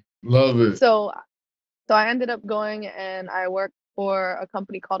fun. Love it. So so I ended up going and I worked for a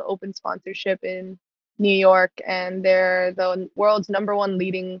company called Open Sponsorship in New York, and they're the world's number one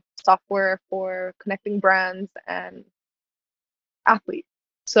leading software for connecting brands and athletes.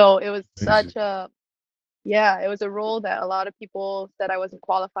 So it was Amazing. such a yeah, it was a role that a lot of people said I wasn't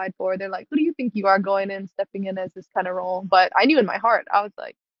qualified for. They're like, who do you think you are going in, stepping in as this kind of role? But I knew in my heart, I was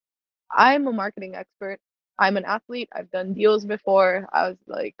like, I'm a marketing expert. I'm an athlete. I've done deals before. I was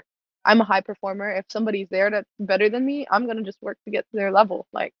like, I'm a high performer. If somebody's there that's better than me, I'm going to just work to get to their level.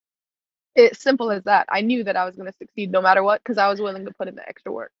 Like, it's simple as that. I knew that I was going to succeed no matter what because I was willing to put in the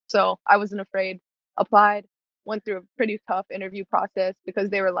extra work. So I wasn't afraid. Applied, went through a pretty tough interview process because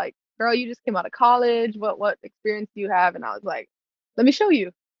they were like, "Girl, you just came out of college. What experience do you have?" And I was like, "Let me show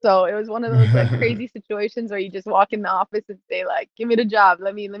you." So it was one of those like crazy situations where you just walk in the office and say like, "Give me the job.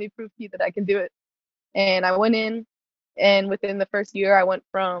 Let me prove to you that I can do it." And I went in, and within the first year, I went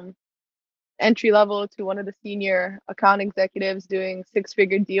from entry level to one of the senior account executives doing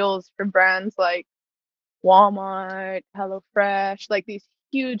six-figure deals for brands like Walmart, HelloFresh, like these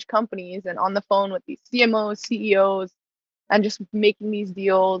huge companies, and on the phone with these CMOs, CEOs, and just making these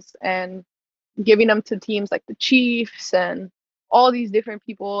deals and giving them to teams like the Chiefs and all these different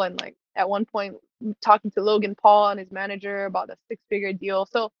people. And like at one point, talking to Logan Paul and his manager about a six-figure deal.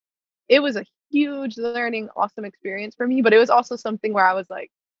 So it was a huge learning, awesome experience for me. But it was also something where I was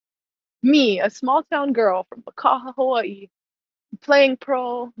like, me, a small town girl from Makaha, Hawaii, playing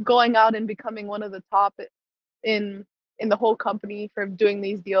pro, going out and becoming one of the top in in the whole company for doing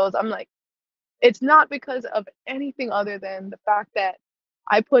these deals. I'm like, it's not because of anything other than the fact that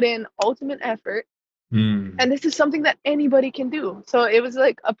I put in ultimate effort, and this is something that anybody can do. So it was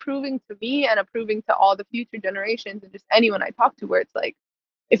like approving to me and approving to all the future generations and just anyone I talk to, where it's like,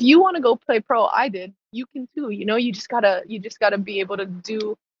 if you want to go play pro, I did, you can too. You just gotta be able to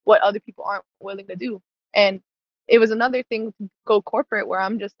do what other people aren't willing to do. And it was another thing to go corporate, where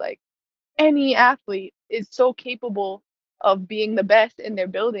I'm just like, any athlete is so capable of being the best in their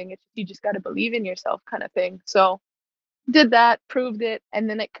building. It's you just got to believe in yourself, kind of thing. So did that, proved it, and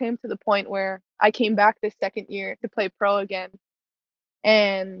then it came to the point where I came back this second year to play pro again.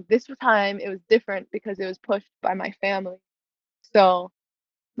 And this time it was different because it was pushed by my family. So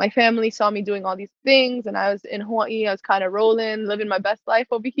my family saw me doing all these things, and I was in Hawaii. I was kind of rolling, living my best life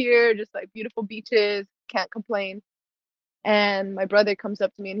over here, just like beautiful beaches, can't complain. And my brother comes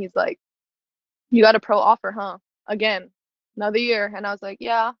up to me and he's like, "You got a pro offer, huh? Again, another year." And I was like,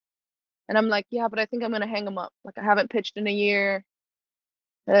 "Yeah." And I'm like, "Yeah, but I think I'm gonna hang him up. Like, I haven't pitched in a year.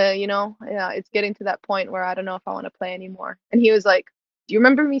 Yeah, it's getting to that point where I don't know if I want to play anymore." And he was like, "Do you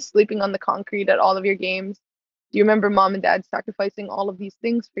remember me sleeping on the concrete at all of your games? Do you remember mom and dad sacrificing all of these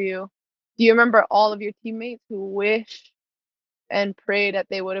things for you? Do you remember all of your teammates who wish and pray that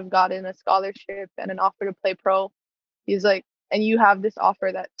they would have gotten a scholarship and an offer to play pro?" He's like, "And you have this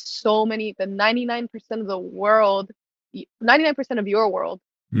offer that the 99% of the world, 99% of your world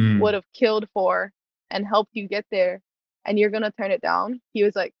would have killed for and helped you get there, and you're gonna turn it down?" He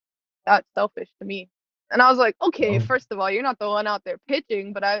was like, "That's selfish to me." And I was like, "Okay, Oh. first of all, you're not the one out there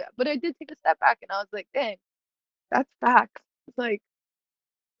pitching," but I did take a step back and I was like, "Dang, that's facts." It's like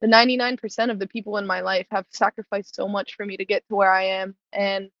the 99% of the people in my life have sacrificed so much for me to get to where I am,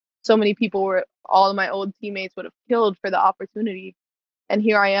 and so many people were all of my old teammates would have killed for the opportunity, and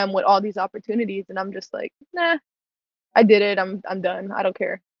here I am with all these opportunities, and I'm just like, nah, I did it. I'm done. I don't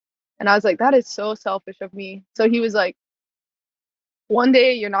care. And I was like, that is so selfish of me. So he was like, one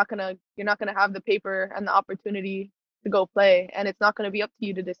day you're not gonna have the paper and the opportunity to go play, and it's not gonna be up to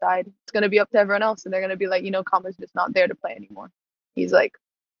you to decide. It's gonna be up to everyone else, and they're gonna be like, Kama's just not there to play anymore. He's like,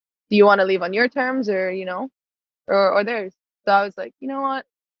 do you want to leave on your terms, or or theirs? So I was like, you know what?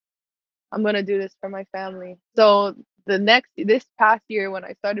 I'm gonna do this for my family. So this past year when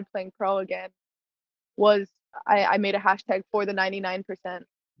I started playing pro again was I made a hashtag for the 99%.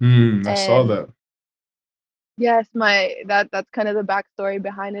 I saw And that. yes, that's kind of the backstory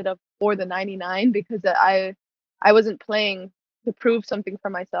behind it of for the 99, because I wasn't playing to prove something for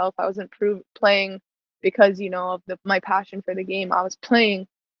myself. I wasn't playing because of my passion for the game. I was playing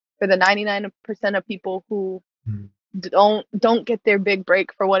for the 99% of people who don't get their big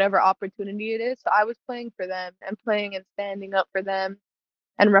break for whatever opportunity it is. So I was playing for them and playing and standing up for them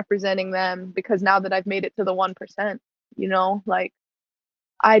and representing them, because now that I've made it to the 1%, like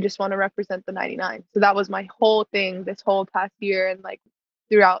I just want to represent the 99. So that was my whole thing this whole past year, and like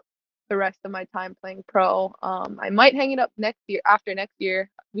throughout the rest of my time playing pro. I might hang it up next year. After next year,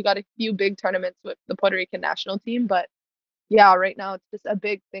 we got a few big tournaments with the Puerto Rican national team, but yeah, right now it's just a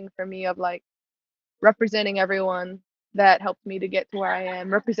big thing for me of like representing everyone that helped me to get to where I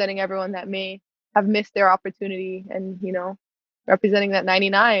am, representing everyone that may have missed their opportunity, and representing that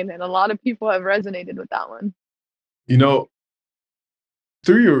 99. And a lot of people have resonated with that one. You know,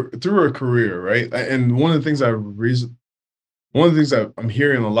 through your career, right? And one of the things that I'm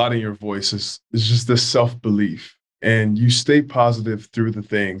hearing a lot in your voice is just this self-belief. And you stay positive through the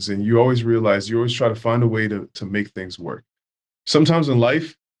things, and you always realize you always try to find a way to make things work. Sometimes in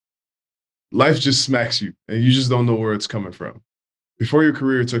life just smacks you and you just don't know where it's coming from. Before your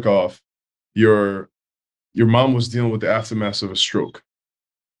career took off, your your mom was dealing with the aftermath of a stroke.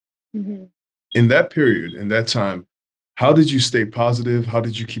 Mm-hmm. In that period, in that time, how did you stay positive? How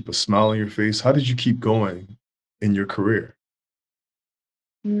did you keep a smile on your face? How did you keep going in your career?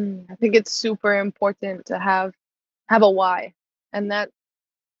 I think it's super important to have a why, and that's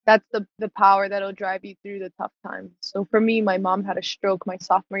the power that'll drive you through the tough times. So for me, my mom had a stroke my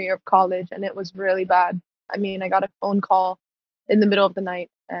sophomore year of college, and it was really bad. I mean, I got a phone call in the middle of the night,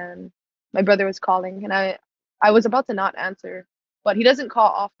 and my brother was calling, and I was about to not answer, but he doesn't call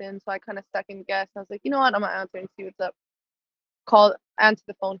often, so I kind of second guessed. I was like, you know what, I'm gonna answer and see what's up. Answer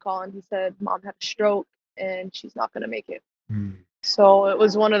the phone call, and he said mom had a stroke and she's not gonna make it. Mm. So it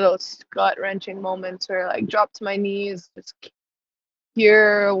was one of those gut wrenching moments where like dropped to my knees, just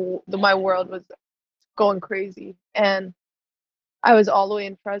here my world was going crazy, and I was all the way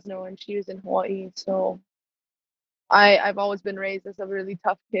in Fresno and she was in Hawaii. So I've always been raised as a really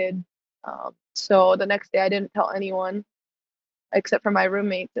tough kid. So the next day I didn't tell anyone except for my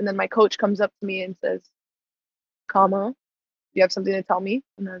roommates, and then my coach comes up to me and says, "Kama, you have something to tell me?"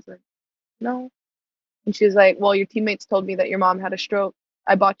 And I was like, "No." And she was like, "Well, your teammates told me that your mom had a stroke.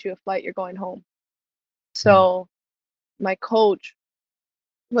 I bought you a flight, you're going home. So my coach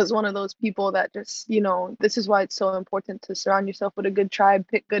was one of those people that just, this is why it's so important to surround yourself with a good tribe,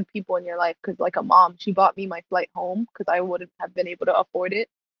 pick good people in your life. Because like a mom, she bought me my flight home because I wouldn't have been able to afford it.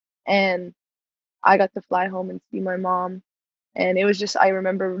 And I got to fly home and see my mom. And it was just, I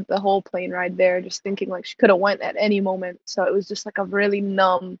remember the whole plane ride there, just thinking like she could have went at any moment. So it was just like a really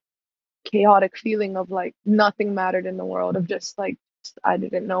numb, chaotic feeling of like nothing mattered in the world, of just like, I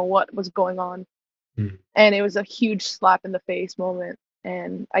didn't know what was going on. And it was a huge slap in the face moment.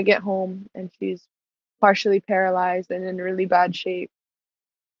 And I get home and she's partially paralyzed and in really bad shape.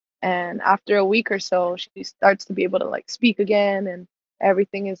 And after a week or so, she starts to be able to like speak again, and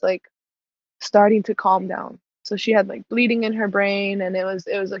everything is like starting to calm down. So she had like bleeding in her brain, and it was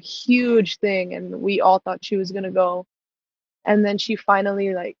a huge thing, and we all thought she was gonna go. And then she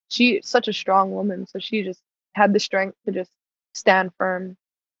finally, like, she's such a strong woman, so she just had the strength to just stand firm.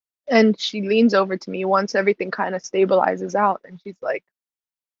 And she leans over to me once everything kind of stabilizes out, and she's like,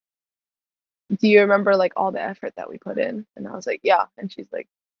 "Do you remember like all the effort that we put in?" And I was like, "Yeah." And she's like,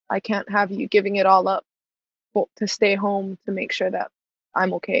 "I can't have you giving it all up to stay home to make sure that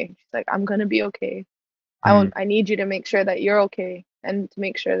I'm okay." She's like, "I'm gonna be okay. I need you to make sure that you're okay, and to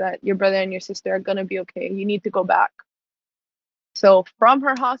make sure that your brother and your sister are gonna be okay. You need to go back." So from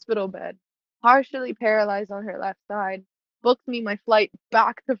her hospital bed, partially paralyzed on her left side, booked me my flight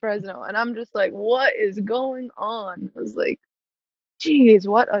back to Fresno. And I'm just like, what is going on? I was like, geez,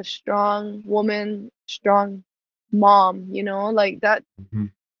 what a strong woman, strong mom, like that.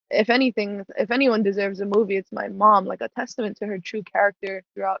 If anything, if anyone deserves a movie, it's my mom, like a testament to her true character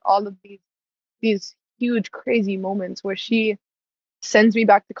throughout all of these huge, crazy moments where she sends me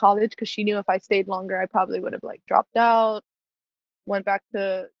back to college because she knew if I stayed longer, I probably would have like dropped out, went back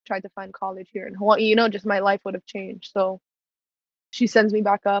to tried to find college here in Hawaii, just my life would have changed. So she sends me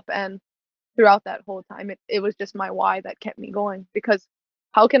back up, and throughout that whole time, it was just my why that kept me going, because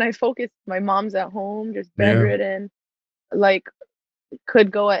how can I focus? My mom's at home, just bedridden, like could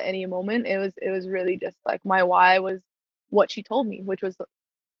go at any moment. It was really just like my why was what she told me, which was,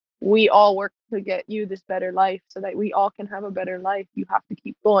 we all work to get you this better life so that we all can have a better life. You have to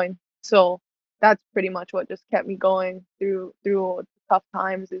keep going. So that's pretty much what just kept me going through tough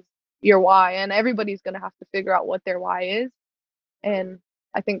times, is your why. And everybody's going to have to figure out what their why is. And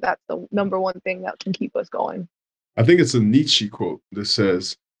I think that's the number one thing that can keep us going. I think it's a Nietzsche quote that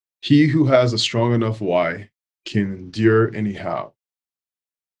says, "He who has a strong enough why can endure anyhow."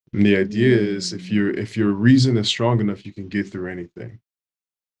 And the idea is, if your reason is strong enough, you can get through anything.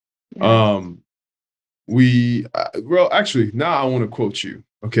 Yes. Well, actually, now I want to quote you.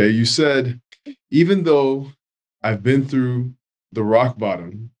 Okay, you said, "Even though I've been through the rock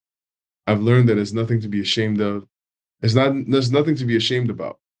bottom, I've learned that it's nothing to be ashamed of. There's nothing to be ashamed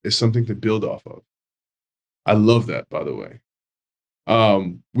about. It's something to build off of." I love that, by the way.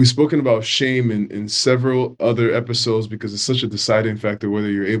 We've spoken about shame in several other episodes because it's such a deciding factor whether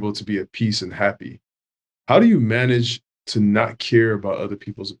you're able to be at peace and happy. How do you manage to not care about other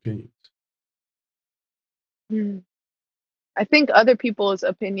people's opinions? I think other people's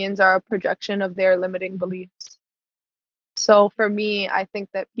opinions are a projection of their limiting beliefs. So for me, I think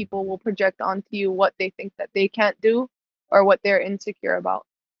that people will project onto you what they think that they can't do, or what they're insecure about.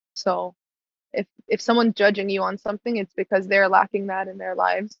 So if someone's judging you on something, it's because they're lacking that in their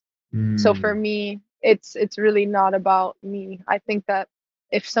lives. So for me, it's really not about me. I think that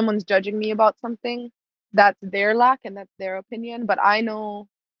if someone's judging me about something, that's their lack and that's their opinion, but I know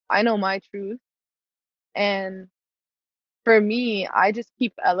my truth. And for me, I just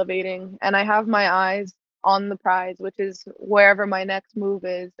keep elevating, and I have my eyes on the prize, which is wherever my next move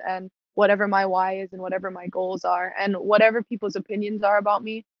is, and whatever my why is, and whatever my goals are, and whatever people's opinions are about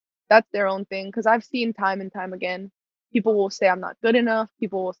me, that's their own thing. Because I've seen time and time again, people will say I'm not good enough,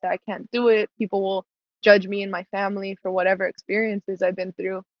 people will say I can't do it, people will judge me and my family for whatever experiences I've been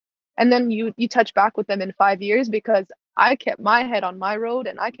through. And then you touch back with them in 5 years because I kept my head on my road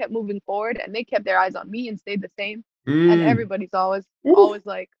and I kept moving forward, and they kept their eyes on me and stayed the same. And everybody's always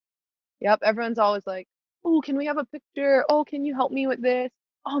like, yep, everyone's always like, "Oh, can we have a picture? Oh, can you help me with this?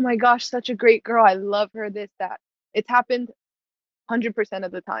 Oh my gosh, such a great girl. I love her, this, that." It's happened 100%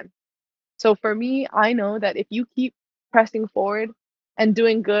 of the time. So for me, I know that if you keep pressing forward and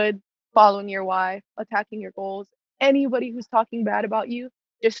doing good, following your why, attacking your goals, anybody who's talking bad about you,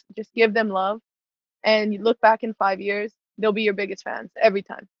 just give them love, and you look back in 5 years, they'll be your biggest fans every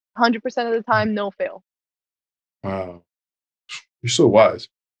time. 100% of the time, no fail. Wow, you're so wise.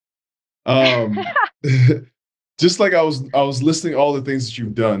 Just like I was listing all the things that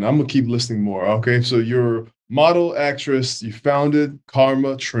you've done. I'm gonna keep listing more. Okay, so you're model, actress, you founded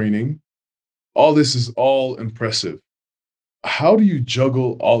Karma Training. All this is all impressive. How do you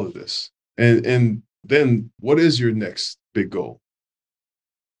juggle all of this? And then what is your next big goal?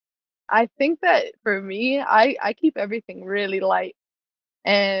 I think that for me, I keep everything really light.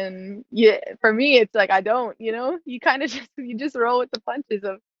 And yeah, for me, it's like I don't, you kind of just roll with the punches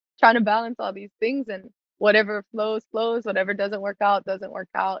of trying to balance all these things, and whatever flows, flows, whatever doesn't work out, doesn't work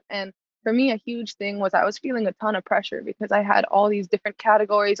out. And for me, a huge thing was I was feeling a ton of pressure because I had all these different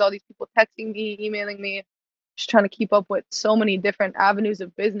categories, all these people texting me, emailing me, just trying to keep up with so many different avenues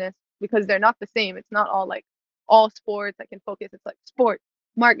of business because they're not the same. It's not all like all sports I can focus. It's like sports,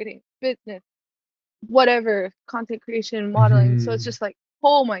 marketing, business, whatever, content creation, modeling. So it's Mhm. just like,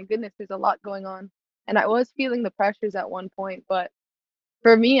 oh my goodness, there's a lot going on. And I was feeling the pressures at one point, but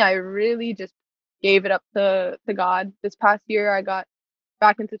for me, I really just gave it up to God. This past year, I got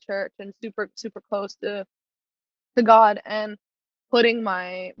back into church and super super close to God, and putting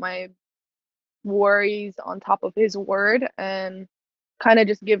my worries on top of His word, and kind of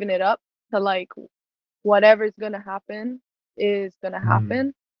just giving it up to like whatever's gonna happen is gonna Mm.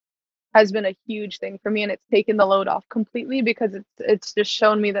 happen, has been a huge thing for me, and it's taken the load off completely because it's just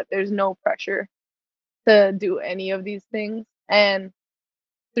shown me that there's no pressure to do any of these things. And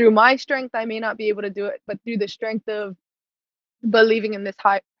through my strength, I may not be able to do it, but through the strength of believing in this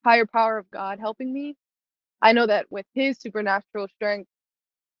higher power of God helping me, I know that with His supernatural strength,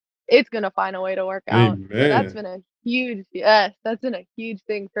 it's gonna find a way to work out. So that's Amen. been a huge, yes, that's been a huge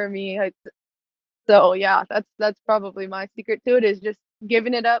thing for me. So yeah, that's probably my secret to it, is just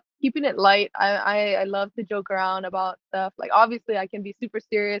giving it up, keeping it light. I love to joke around about stuff. Like obviously I can be super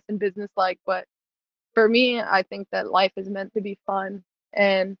serious and business-like, but for me, I think that life is meant to be fun,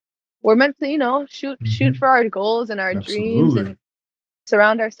 and we're meant to, shoot Mhm. for our goals and our dreams, and Absolutely.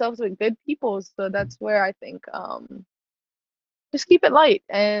 surround ourselves with good people. So that's where I think just keep it light,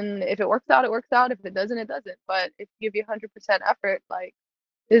 and if it works out, it works out. If it doesn't, it doesn't. But if you give you 100% effort, like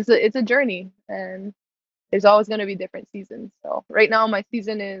it's a journey, and there's always going to be different seasons. So right now my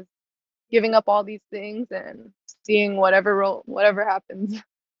season is giving up all these things and seeing whatever happens.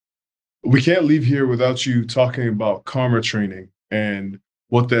 We can't leave here without you talking about Karma Training and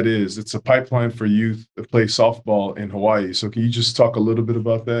what that is. It's a pipeline for youth to play softball in Hawaii. So can you just talk a little bit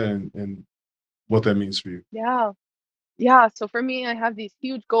about that and what that means for you? Yeah. Yeah, so for me, I have these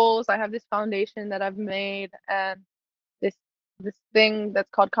huge goals. I have this foundation that I've made, and this this thing that's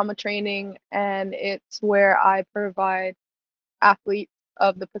called Kama Training, and it's where I provide athletes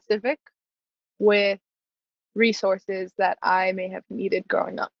of the Pacific with resources that I may have needed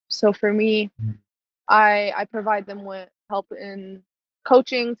growing up. So for me, I provide them with help in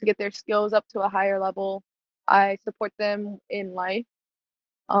coaching to get their skills up to a higher level. I support them in life,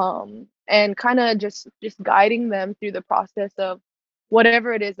 and kind of just guiding them through the process of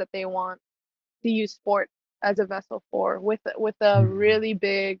whatever it is that they want to use sport as a vessel for, with a Mhm. really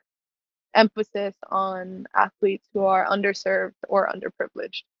big emphasis on athletes who are underserved or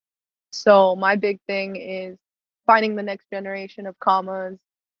underprivileged. So my big thing is finding the next generation of commas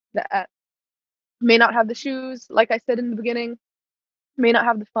that may not have the shoes, like I said in the beginning, may not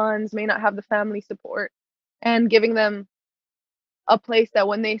have the funds, may not have the family support, and giving them a place that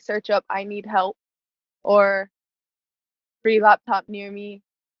when they search up I need help or free laptop near me,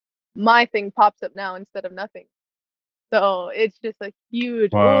 my thing pops up now instead of nothing. So it's just a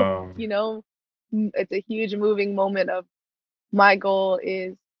huge, Wow. it's a huge moving moment of my goal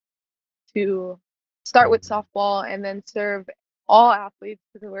is to start with Mhm. softball and then serve all athletes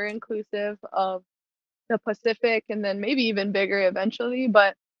because we're inclusive of the Pacific, and then maybe even bigger eventually.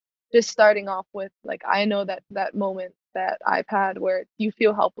 But just starting off with, like, I know that moment that I've had where you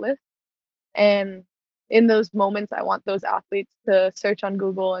feel helpless, and in those moments I want those athletes to search on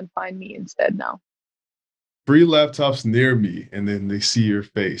Google and find me instead now. Free laptops near me, and then they see your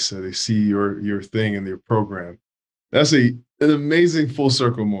face, so they see your thing and your program. That's an amazing full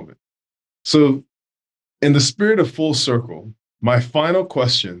circle moment. So, in the spirit of full circle, my final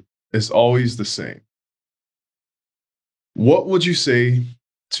question is always the same. What would you say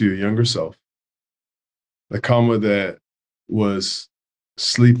to your younger self, the comma that was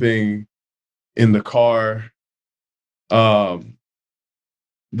sleeping in the car, um,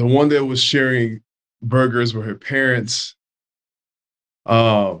 the one that was sharing burgers with her parents,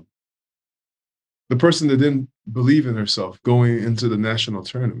 um, the person that didn't believe in herself going into the national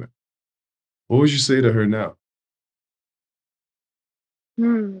tournament? What would you say to her now?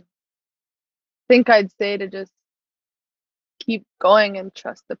 Hmm. Think I'd say to just keep going and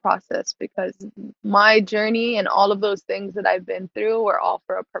trust the process, because my journey and all of those things that I've been through were all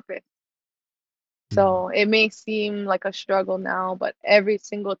for a purpose. So it may seem like a struggle now, but every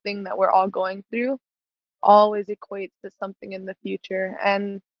single thing that we're all going through always equates to something in the future.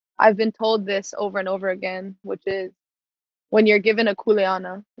 And I've been told this over and over again, which is when you're given a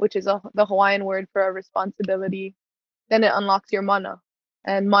kuleana, which is the Hawaiian word for a responsibility, then it unlocks your mana.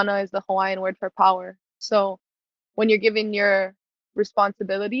 And mana is the Hawaiian word for power. So when you're given your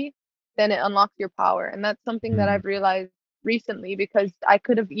responsibility, then it unlocks your power. And that's something that I've realized recently, because I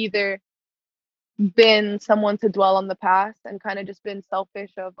could have either been someone to dwell on the past and kind of just been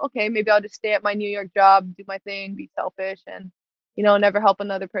selfish of, okay, maybe I'll just stay at my New York job, do my thing, be selfish, and never help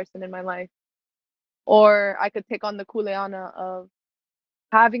another person in my life. Or I could take on the kuleana of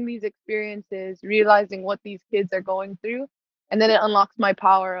having these experiences, realizing what these kids are going through, and then it unlocks my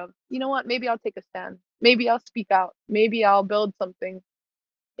power of, you know what, maybe I'll take a stand, maybe I'll speak out, maybe I'll build something,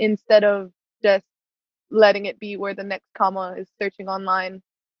 instead of just letting it be where the next comma is searching online,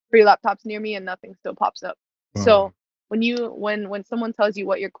 free laptops near me, and nothing still pops up. So when someone tells you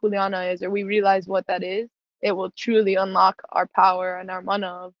what your kuleana is, or we realize what that is, it will truly unlock our power and our mana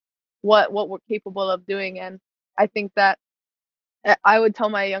of what we're capable of doing. And I think that I would tell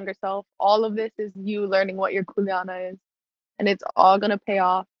my younger self, all of this is you learning what your kuleana is, and it's all gonna pay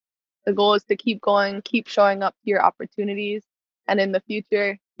off. The goal is to keep going, keep showing up to your opportunities, and in the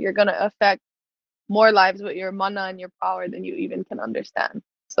future, you're gonna affect more lives with your mana and your power than you even can understand.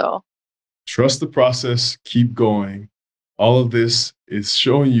 So trust the process, keep going. All of this is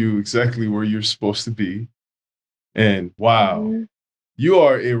showing you exactly where you're supposed to be. And wow, you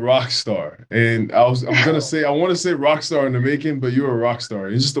are a rock star. And I'm gonna say, I want to say rock star in the making, but you're a rock star.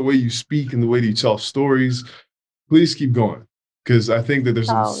 It's just the way you speak and the way that you tell stories. Please keep going, because I think that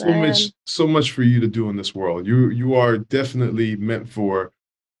there's so much for you to do in this world. You are definitely meant for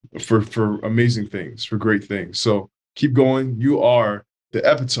amazing things, for great things. So keep going. You are the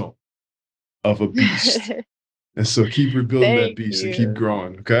epitome of a beast. And so keep rebuilding that beast and keep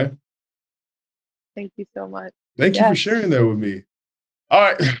growing. Okay. Thank you so much. Thank you for sharing that with me. All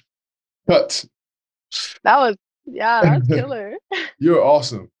right. Cut. That was killer. You're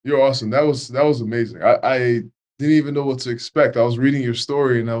awesome. You're awesome. That was amazing. I didn't even know what to expect. I was reading your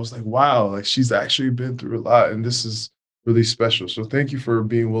story and I was like, wow, like she's actually been through a lot, and this is really special. So thank you for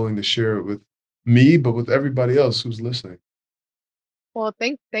being willing to share it with me, but with everybody else who's listening. Well,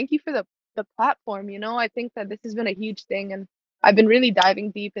 thank you for the platform. I think that this has been a huge thing, and I've been really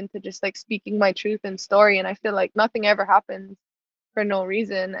diving deep into just like speaking my truth and story, and I feel like nothing ever happens for no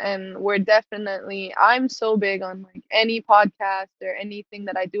reason. And I'm so big on like any podcast or anything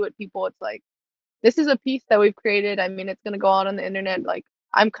that I do with people. It's like, this is a piece that we've created. I mean, it's going to go out on the internet. Like,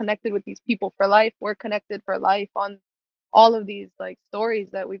 I'm connected with these people for life. We're connected for life on all of these like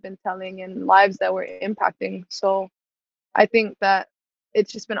stories that we've been telling and lives that we're impacting. So I think that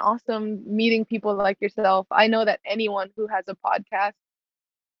it's just been awesome meeting people like yourself. I know that anyone who has a podcast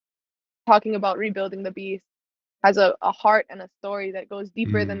talking about rebuilding the beast has a heart and a story that goes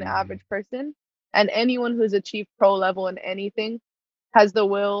deeper than the average person. And anyone who's achieved pro level in anything has the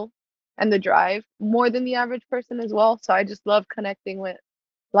will and the drive more than the average person as well. So I just love connecting with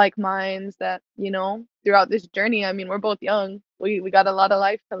like minds that, throughout this journey. I mean, we're both young. We got a lot of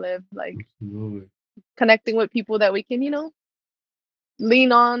life to live. Like, Absolutely. Connecting with people that we can,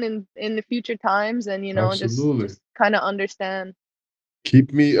 lean on in the future times, and just kind of understand.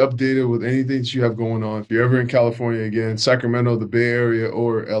 Keep me updated with anything that you have going on. If you're ever in California again, Sacramento, the Bay Area,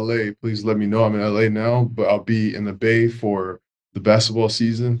 or LA, please let me know. I'm in LA now, but I'll be in the Bay for the basketball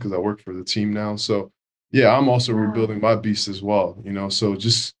season because I work for the team now. So yeah, I'm also rebuilding my beast as well, so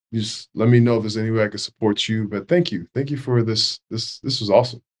just let me know if there's any way I can support you. But thank you for this was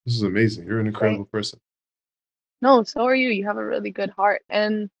awesome. This is amazing. You're an incredible person. No, so are you. You have a really good heart,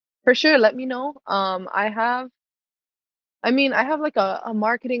 and for sure let me know. I have like a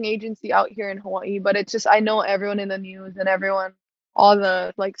marketing agency out here in Hawaii, but it's just I know everyone in the news and all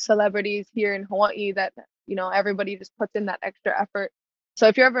the like celebrities here in Hawaii that, everybody just puts in that extra effort. So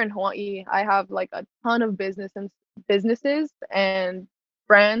if you're ever in Hawaii, I have like a ton of businesses and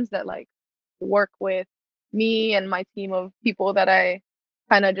brands that like work with me and my team of people that I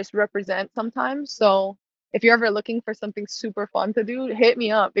kind of just represent sometimes. So if you're ever looking for something super fun to do, hit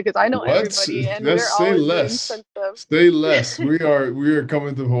me up because I know everybody and we're always doing fun stuff. Say less. We are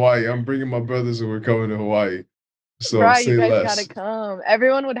coming to Hawaii. I'm bringing my brothers and we're coming to Hawaii. So right, say you guys less. gotta come.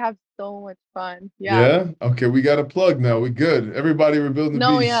 Everyone would have so much fun. Yeah. Okay, we got a plug now. We good. Everybody, we're building the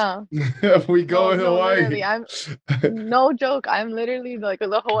beast. Yeah. We go in Hawaii. Literally, I'm no joke. I'm literally like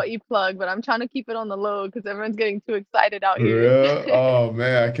the Hawaii plug, but I'm trying to keep it on the low because everyone's getting too excited out here. Yeah. Oh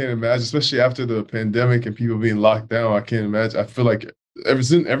man, I can't imagine, especially after the pandemic and people being locked down. I can't imagine. I feel like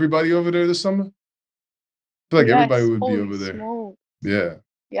isn't everybody over there this summer? feel like everybody Yes, would be holy over there. smoke. Yeah.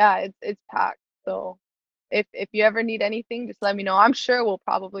 Yeah, it's packed. So if you ever need anything, just let me know. I'm sure we'll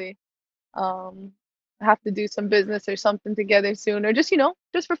probably um have to do some business or something together soon, or just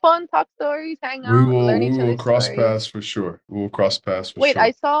just for fun, talk stories, hang out, learn We each will other's cross stories. paths for sure. We will cross paths for Wait, sure.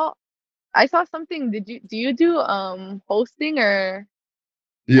 I saw something. Do you do hosting or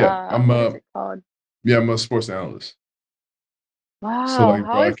Yeah, what is it called? I'm a sports analyst. So Wow, like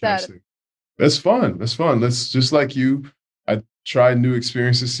how is that? broadcasting. That's fun. That's fun. That's just like you. I try new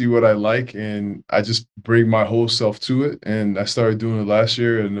experiences, see what I like, and I just bring my whole self to it. And I started doing it last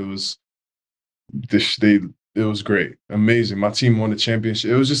year, and it was great, amazing. My team won the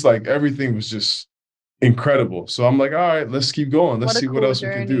championship. It was just like everything was just incredible. So I'm like, all right, let's keep going. Let's What a see what cool else we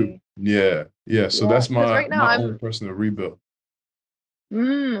can do. journey. Yeah, yeah. So Yeah, that's because my own personal rebuild.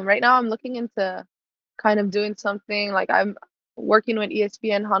 right now I'm looking into kind of doing something like I'm working with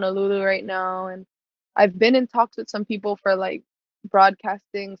ESPN Honolulu right now, and I've been in talks with some people for like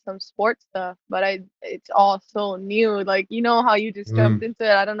broadcasting some sports stuff, but it's all so new. Like how you just jumped Mm. into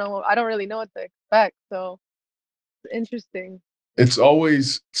it. I don't really know what to expect. So it's interesting. It's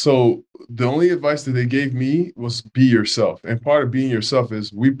always so the only advice that they gave me was be yourself. And part of being yourself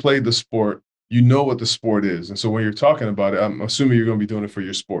is we play the sport, you know what the sport is. And so when you're talking about it, I'm assuming you're going to be doing it for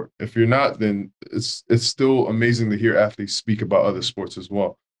your sport. If you're not, then it's still amazing to hear athletes speak about other sports as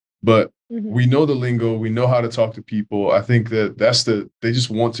well. But Hmm. we know the lingo, we know how to talk to people. I think that they just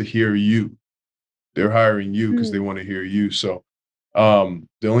want to hear you. They're hiring you because they want to hear you. So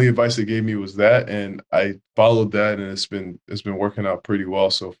the only advice they gave me was that, and I followed that, and it's been working out pretty well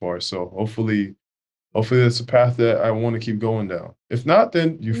so far. So hopefully that's a path that I want to keep going down. If not,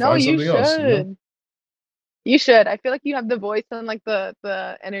 then you No, find you something else, you know? should. You should. I feel like you have the voice and like the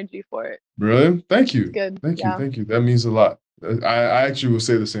energy for it. Really? Thank It's you. good. Thank you. Yeah. Thank you. That means a lot. I actually will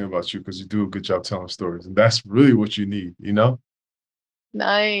say the same about you because you do a good job telling stories. And that's really what you need, you know?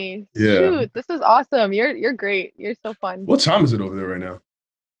 Nice. Yeah. Shoot, this is awesome. You're great. You're so fun. What time is it over there right now?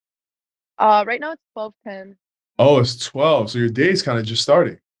 Right now it's 12:10. Oh, it's 12. So your day's kind of just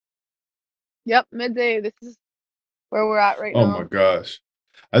starting. Yep, midday. This is where we're at right Oh my now. gosh.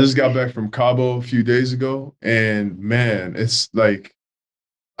 I just got back from Cabo a few days ago, and man, it's like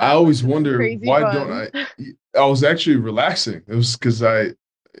I That must always have been wonder crazy why don't fun. I was actually relaxing. It was because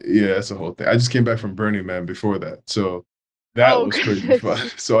yeah, that's the whole thing. I just came back from Burning Man before that. So that Oh was crazy fun.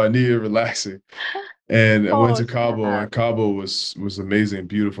 goodness. So I needed relaxing. And I went Oh to Cabo, and snap. Cabo was amazing,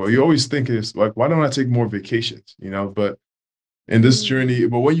 beautiful. You always think it's like, why don't I take more vacations? You know, but in this Mm, journey,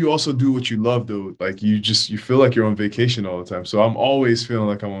 but when you also do what you love, though, like you feel like you're on vacation all the time. So I'm always feeling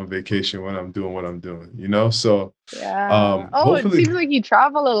like I'm on vacation when I'm doing what I'm doing, you know? So yeah. Oh, it hopefully seems like you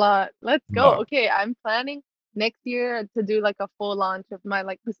travel a lot. Let's go. uh, Okay, I'm planning next year to do like a full launch of my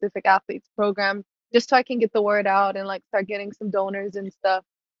like Pacific Athletes program just so I can get the word out and like start getting some donors and stuff.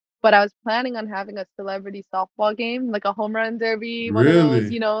 But I was planning on having a celebrity softball game, like a home run derby, one of really,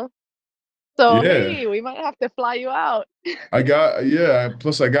 those. So yeah. hey, we might have to fly you out.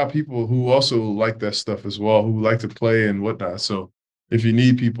 Plus I got people who also like that stuff as well, who like to play and whatnot. So if you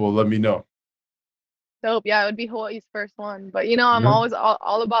need people, let me know. Dope. Yeah, it would be Hawaii's first one. But I'm Yeah. always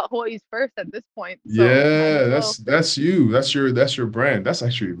all about Hawaii's first at this point. So might as Yeah, well. that's you. That's your brand. That's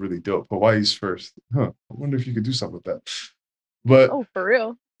actually really dope. Hawaii's first. Huh. I wonder if you could do something with that. But Oh, for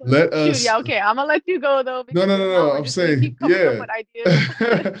real. let Shoot, us yeah, okay. I'm gonna let you go though, no, because no, if no, not, no. we're I'm just gonna saying, keep coming up yeah. with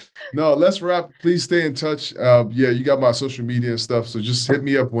ideas. No, let's wrap. Please stay in touch. Yeah, you got my social media and stuff. So just hit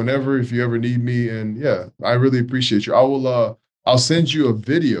me up whenever if you ever need me. And yeah, I really appreciate you. I'll send you a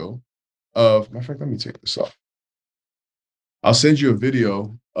video matter of fact, let me take this off. I'll send you a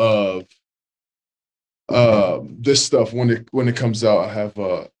video of this stuff when it comes out. I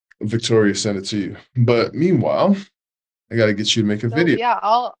have Victoria send it to you. But meanwhile, I gotta get you to make a So video. yeah,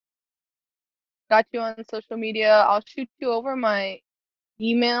 I'll got you on social media. I'll shoot you over my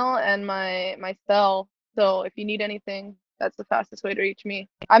email and my cell. So if you need anything, that's the fastest way to reach me.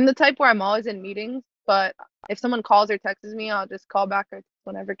 I'm the type where I'm always in meetings, but if someone calls or texts me, I'll just call back or text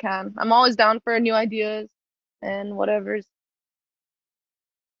whenever can. I'm always down for new ideas and whatever's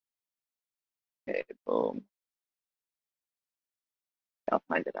okay, boom. I'll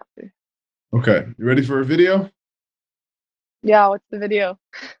find it after. Okay, you ready for a video? Yeah, what's the video?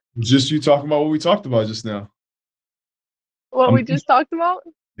 Just you talking about what we talked about just now. What I'm we just talked about?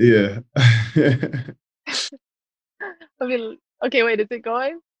 yeah. I mean, okay, wait, is it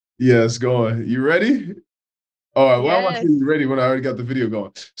going? Yeah, it's going. You ready? All right, why am I Yes. saying you ready when I already got the video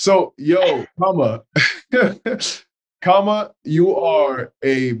going? So, yo, Kama, Kama, you Ooh. are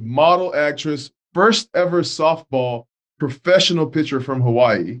a model actress, first ever softball professional pitcher from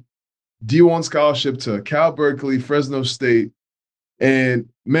Hawaii. D1 scholarship to Cal Berkeley, Fresno State. And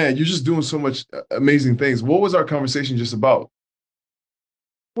man, you're just doing so much amazing things. What was our conversation just about?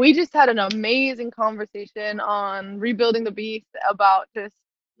 We just had an amazing conversation on rebuilding the beast, about just,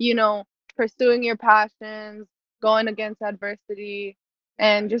 you know, pursuing your passions, going against adversity,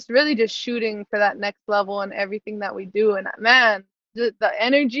 and just really just shooting for that next level in everything that we do. And man, the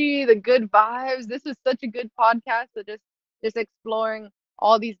energy, the good vibes. This is such a good podcast. So just exploring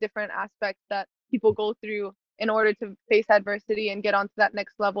all these different aspects that people go through in order to face adversity and get onto that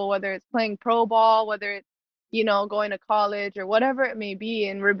next level, whether it's playing pro ball, whether it's, you know, going to college or whatever it may be,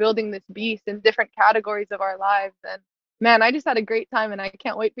 and we're building this beast in different categories of our lives. And man, I just had a great time, and I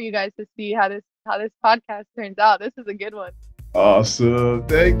can't wait for you guys to see how this podcast turns out. This is a good one. Awesome.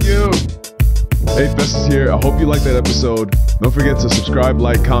 Thank you. Hey, Festus here. I hope you liked that episode. Don't forget to subscribe,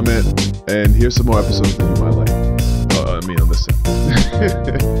 like, comment, and here's some more episodes that you might like. On this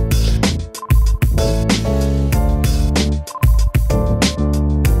side.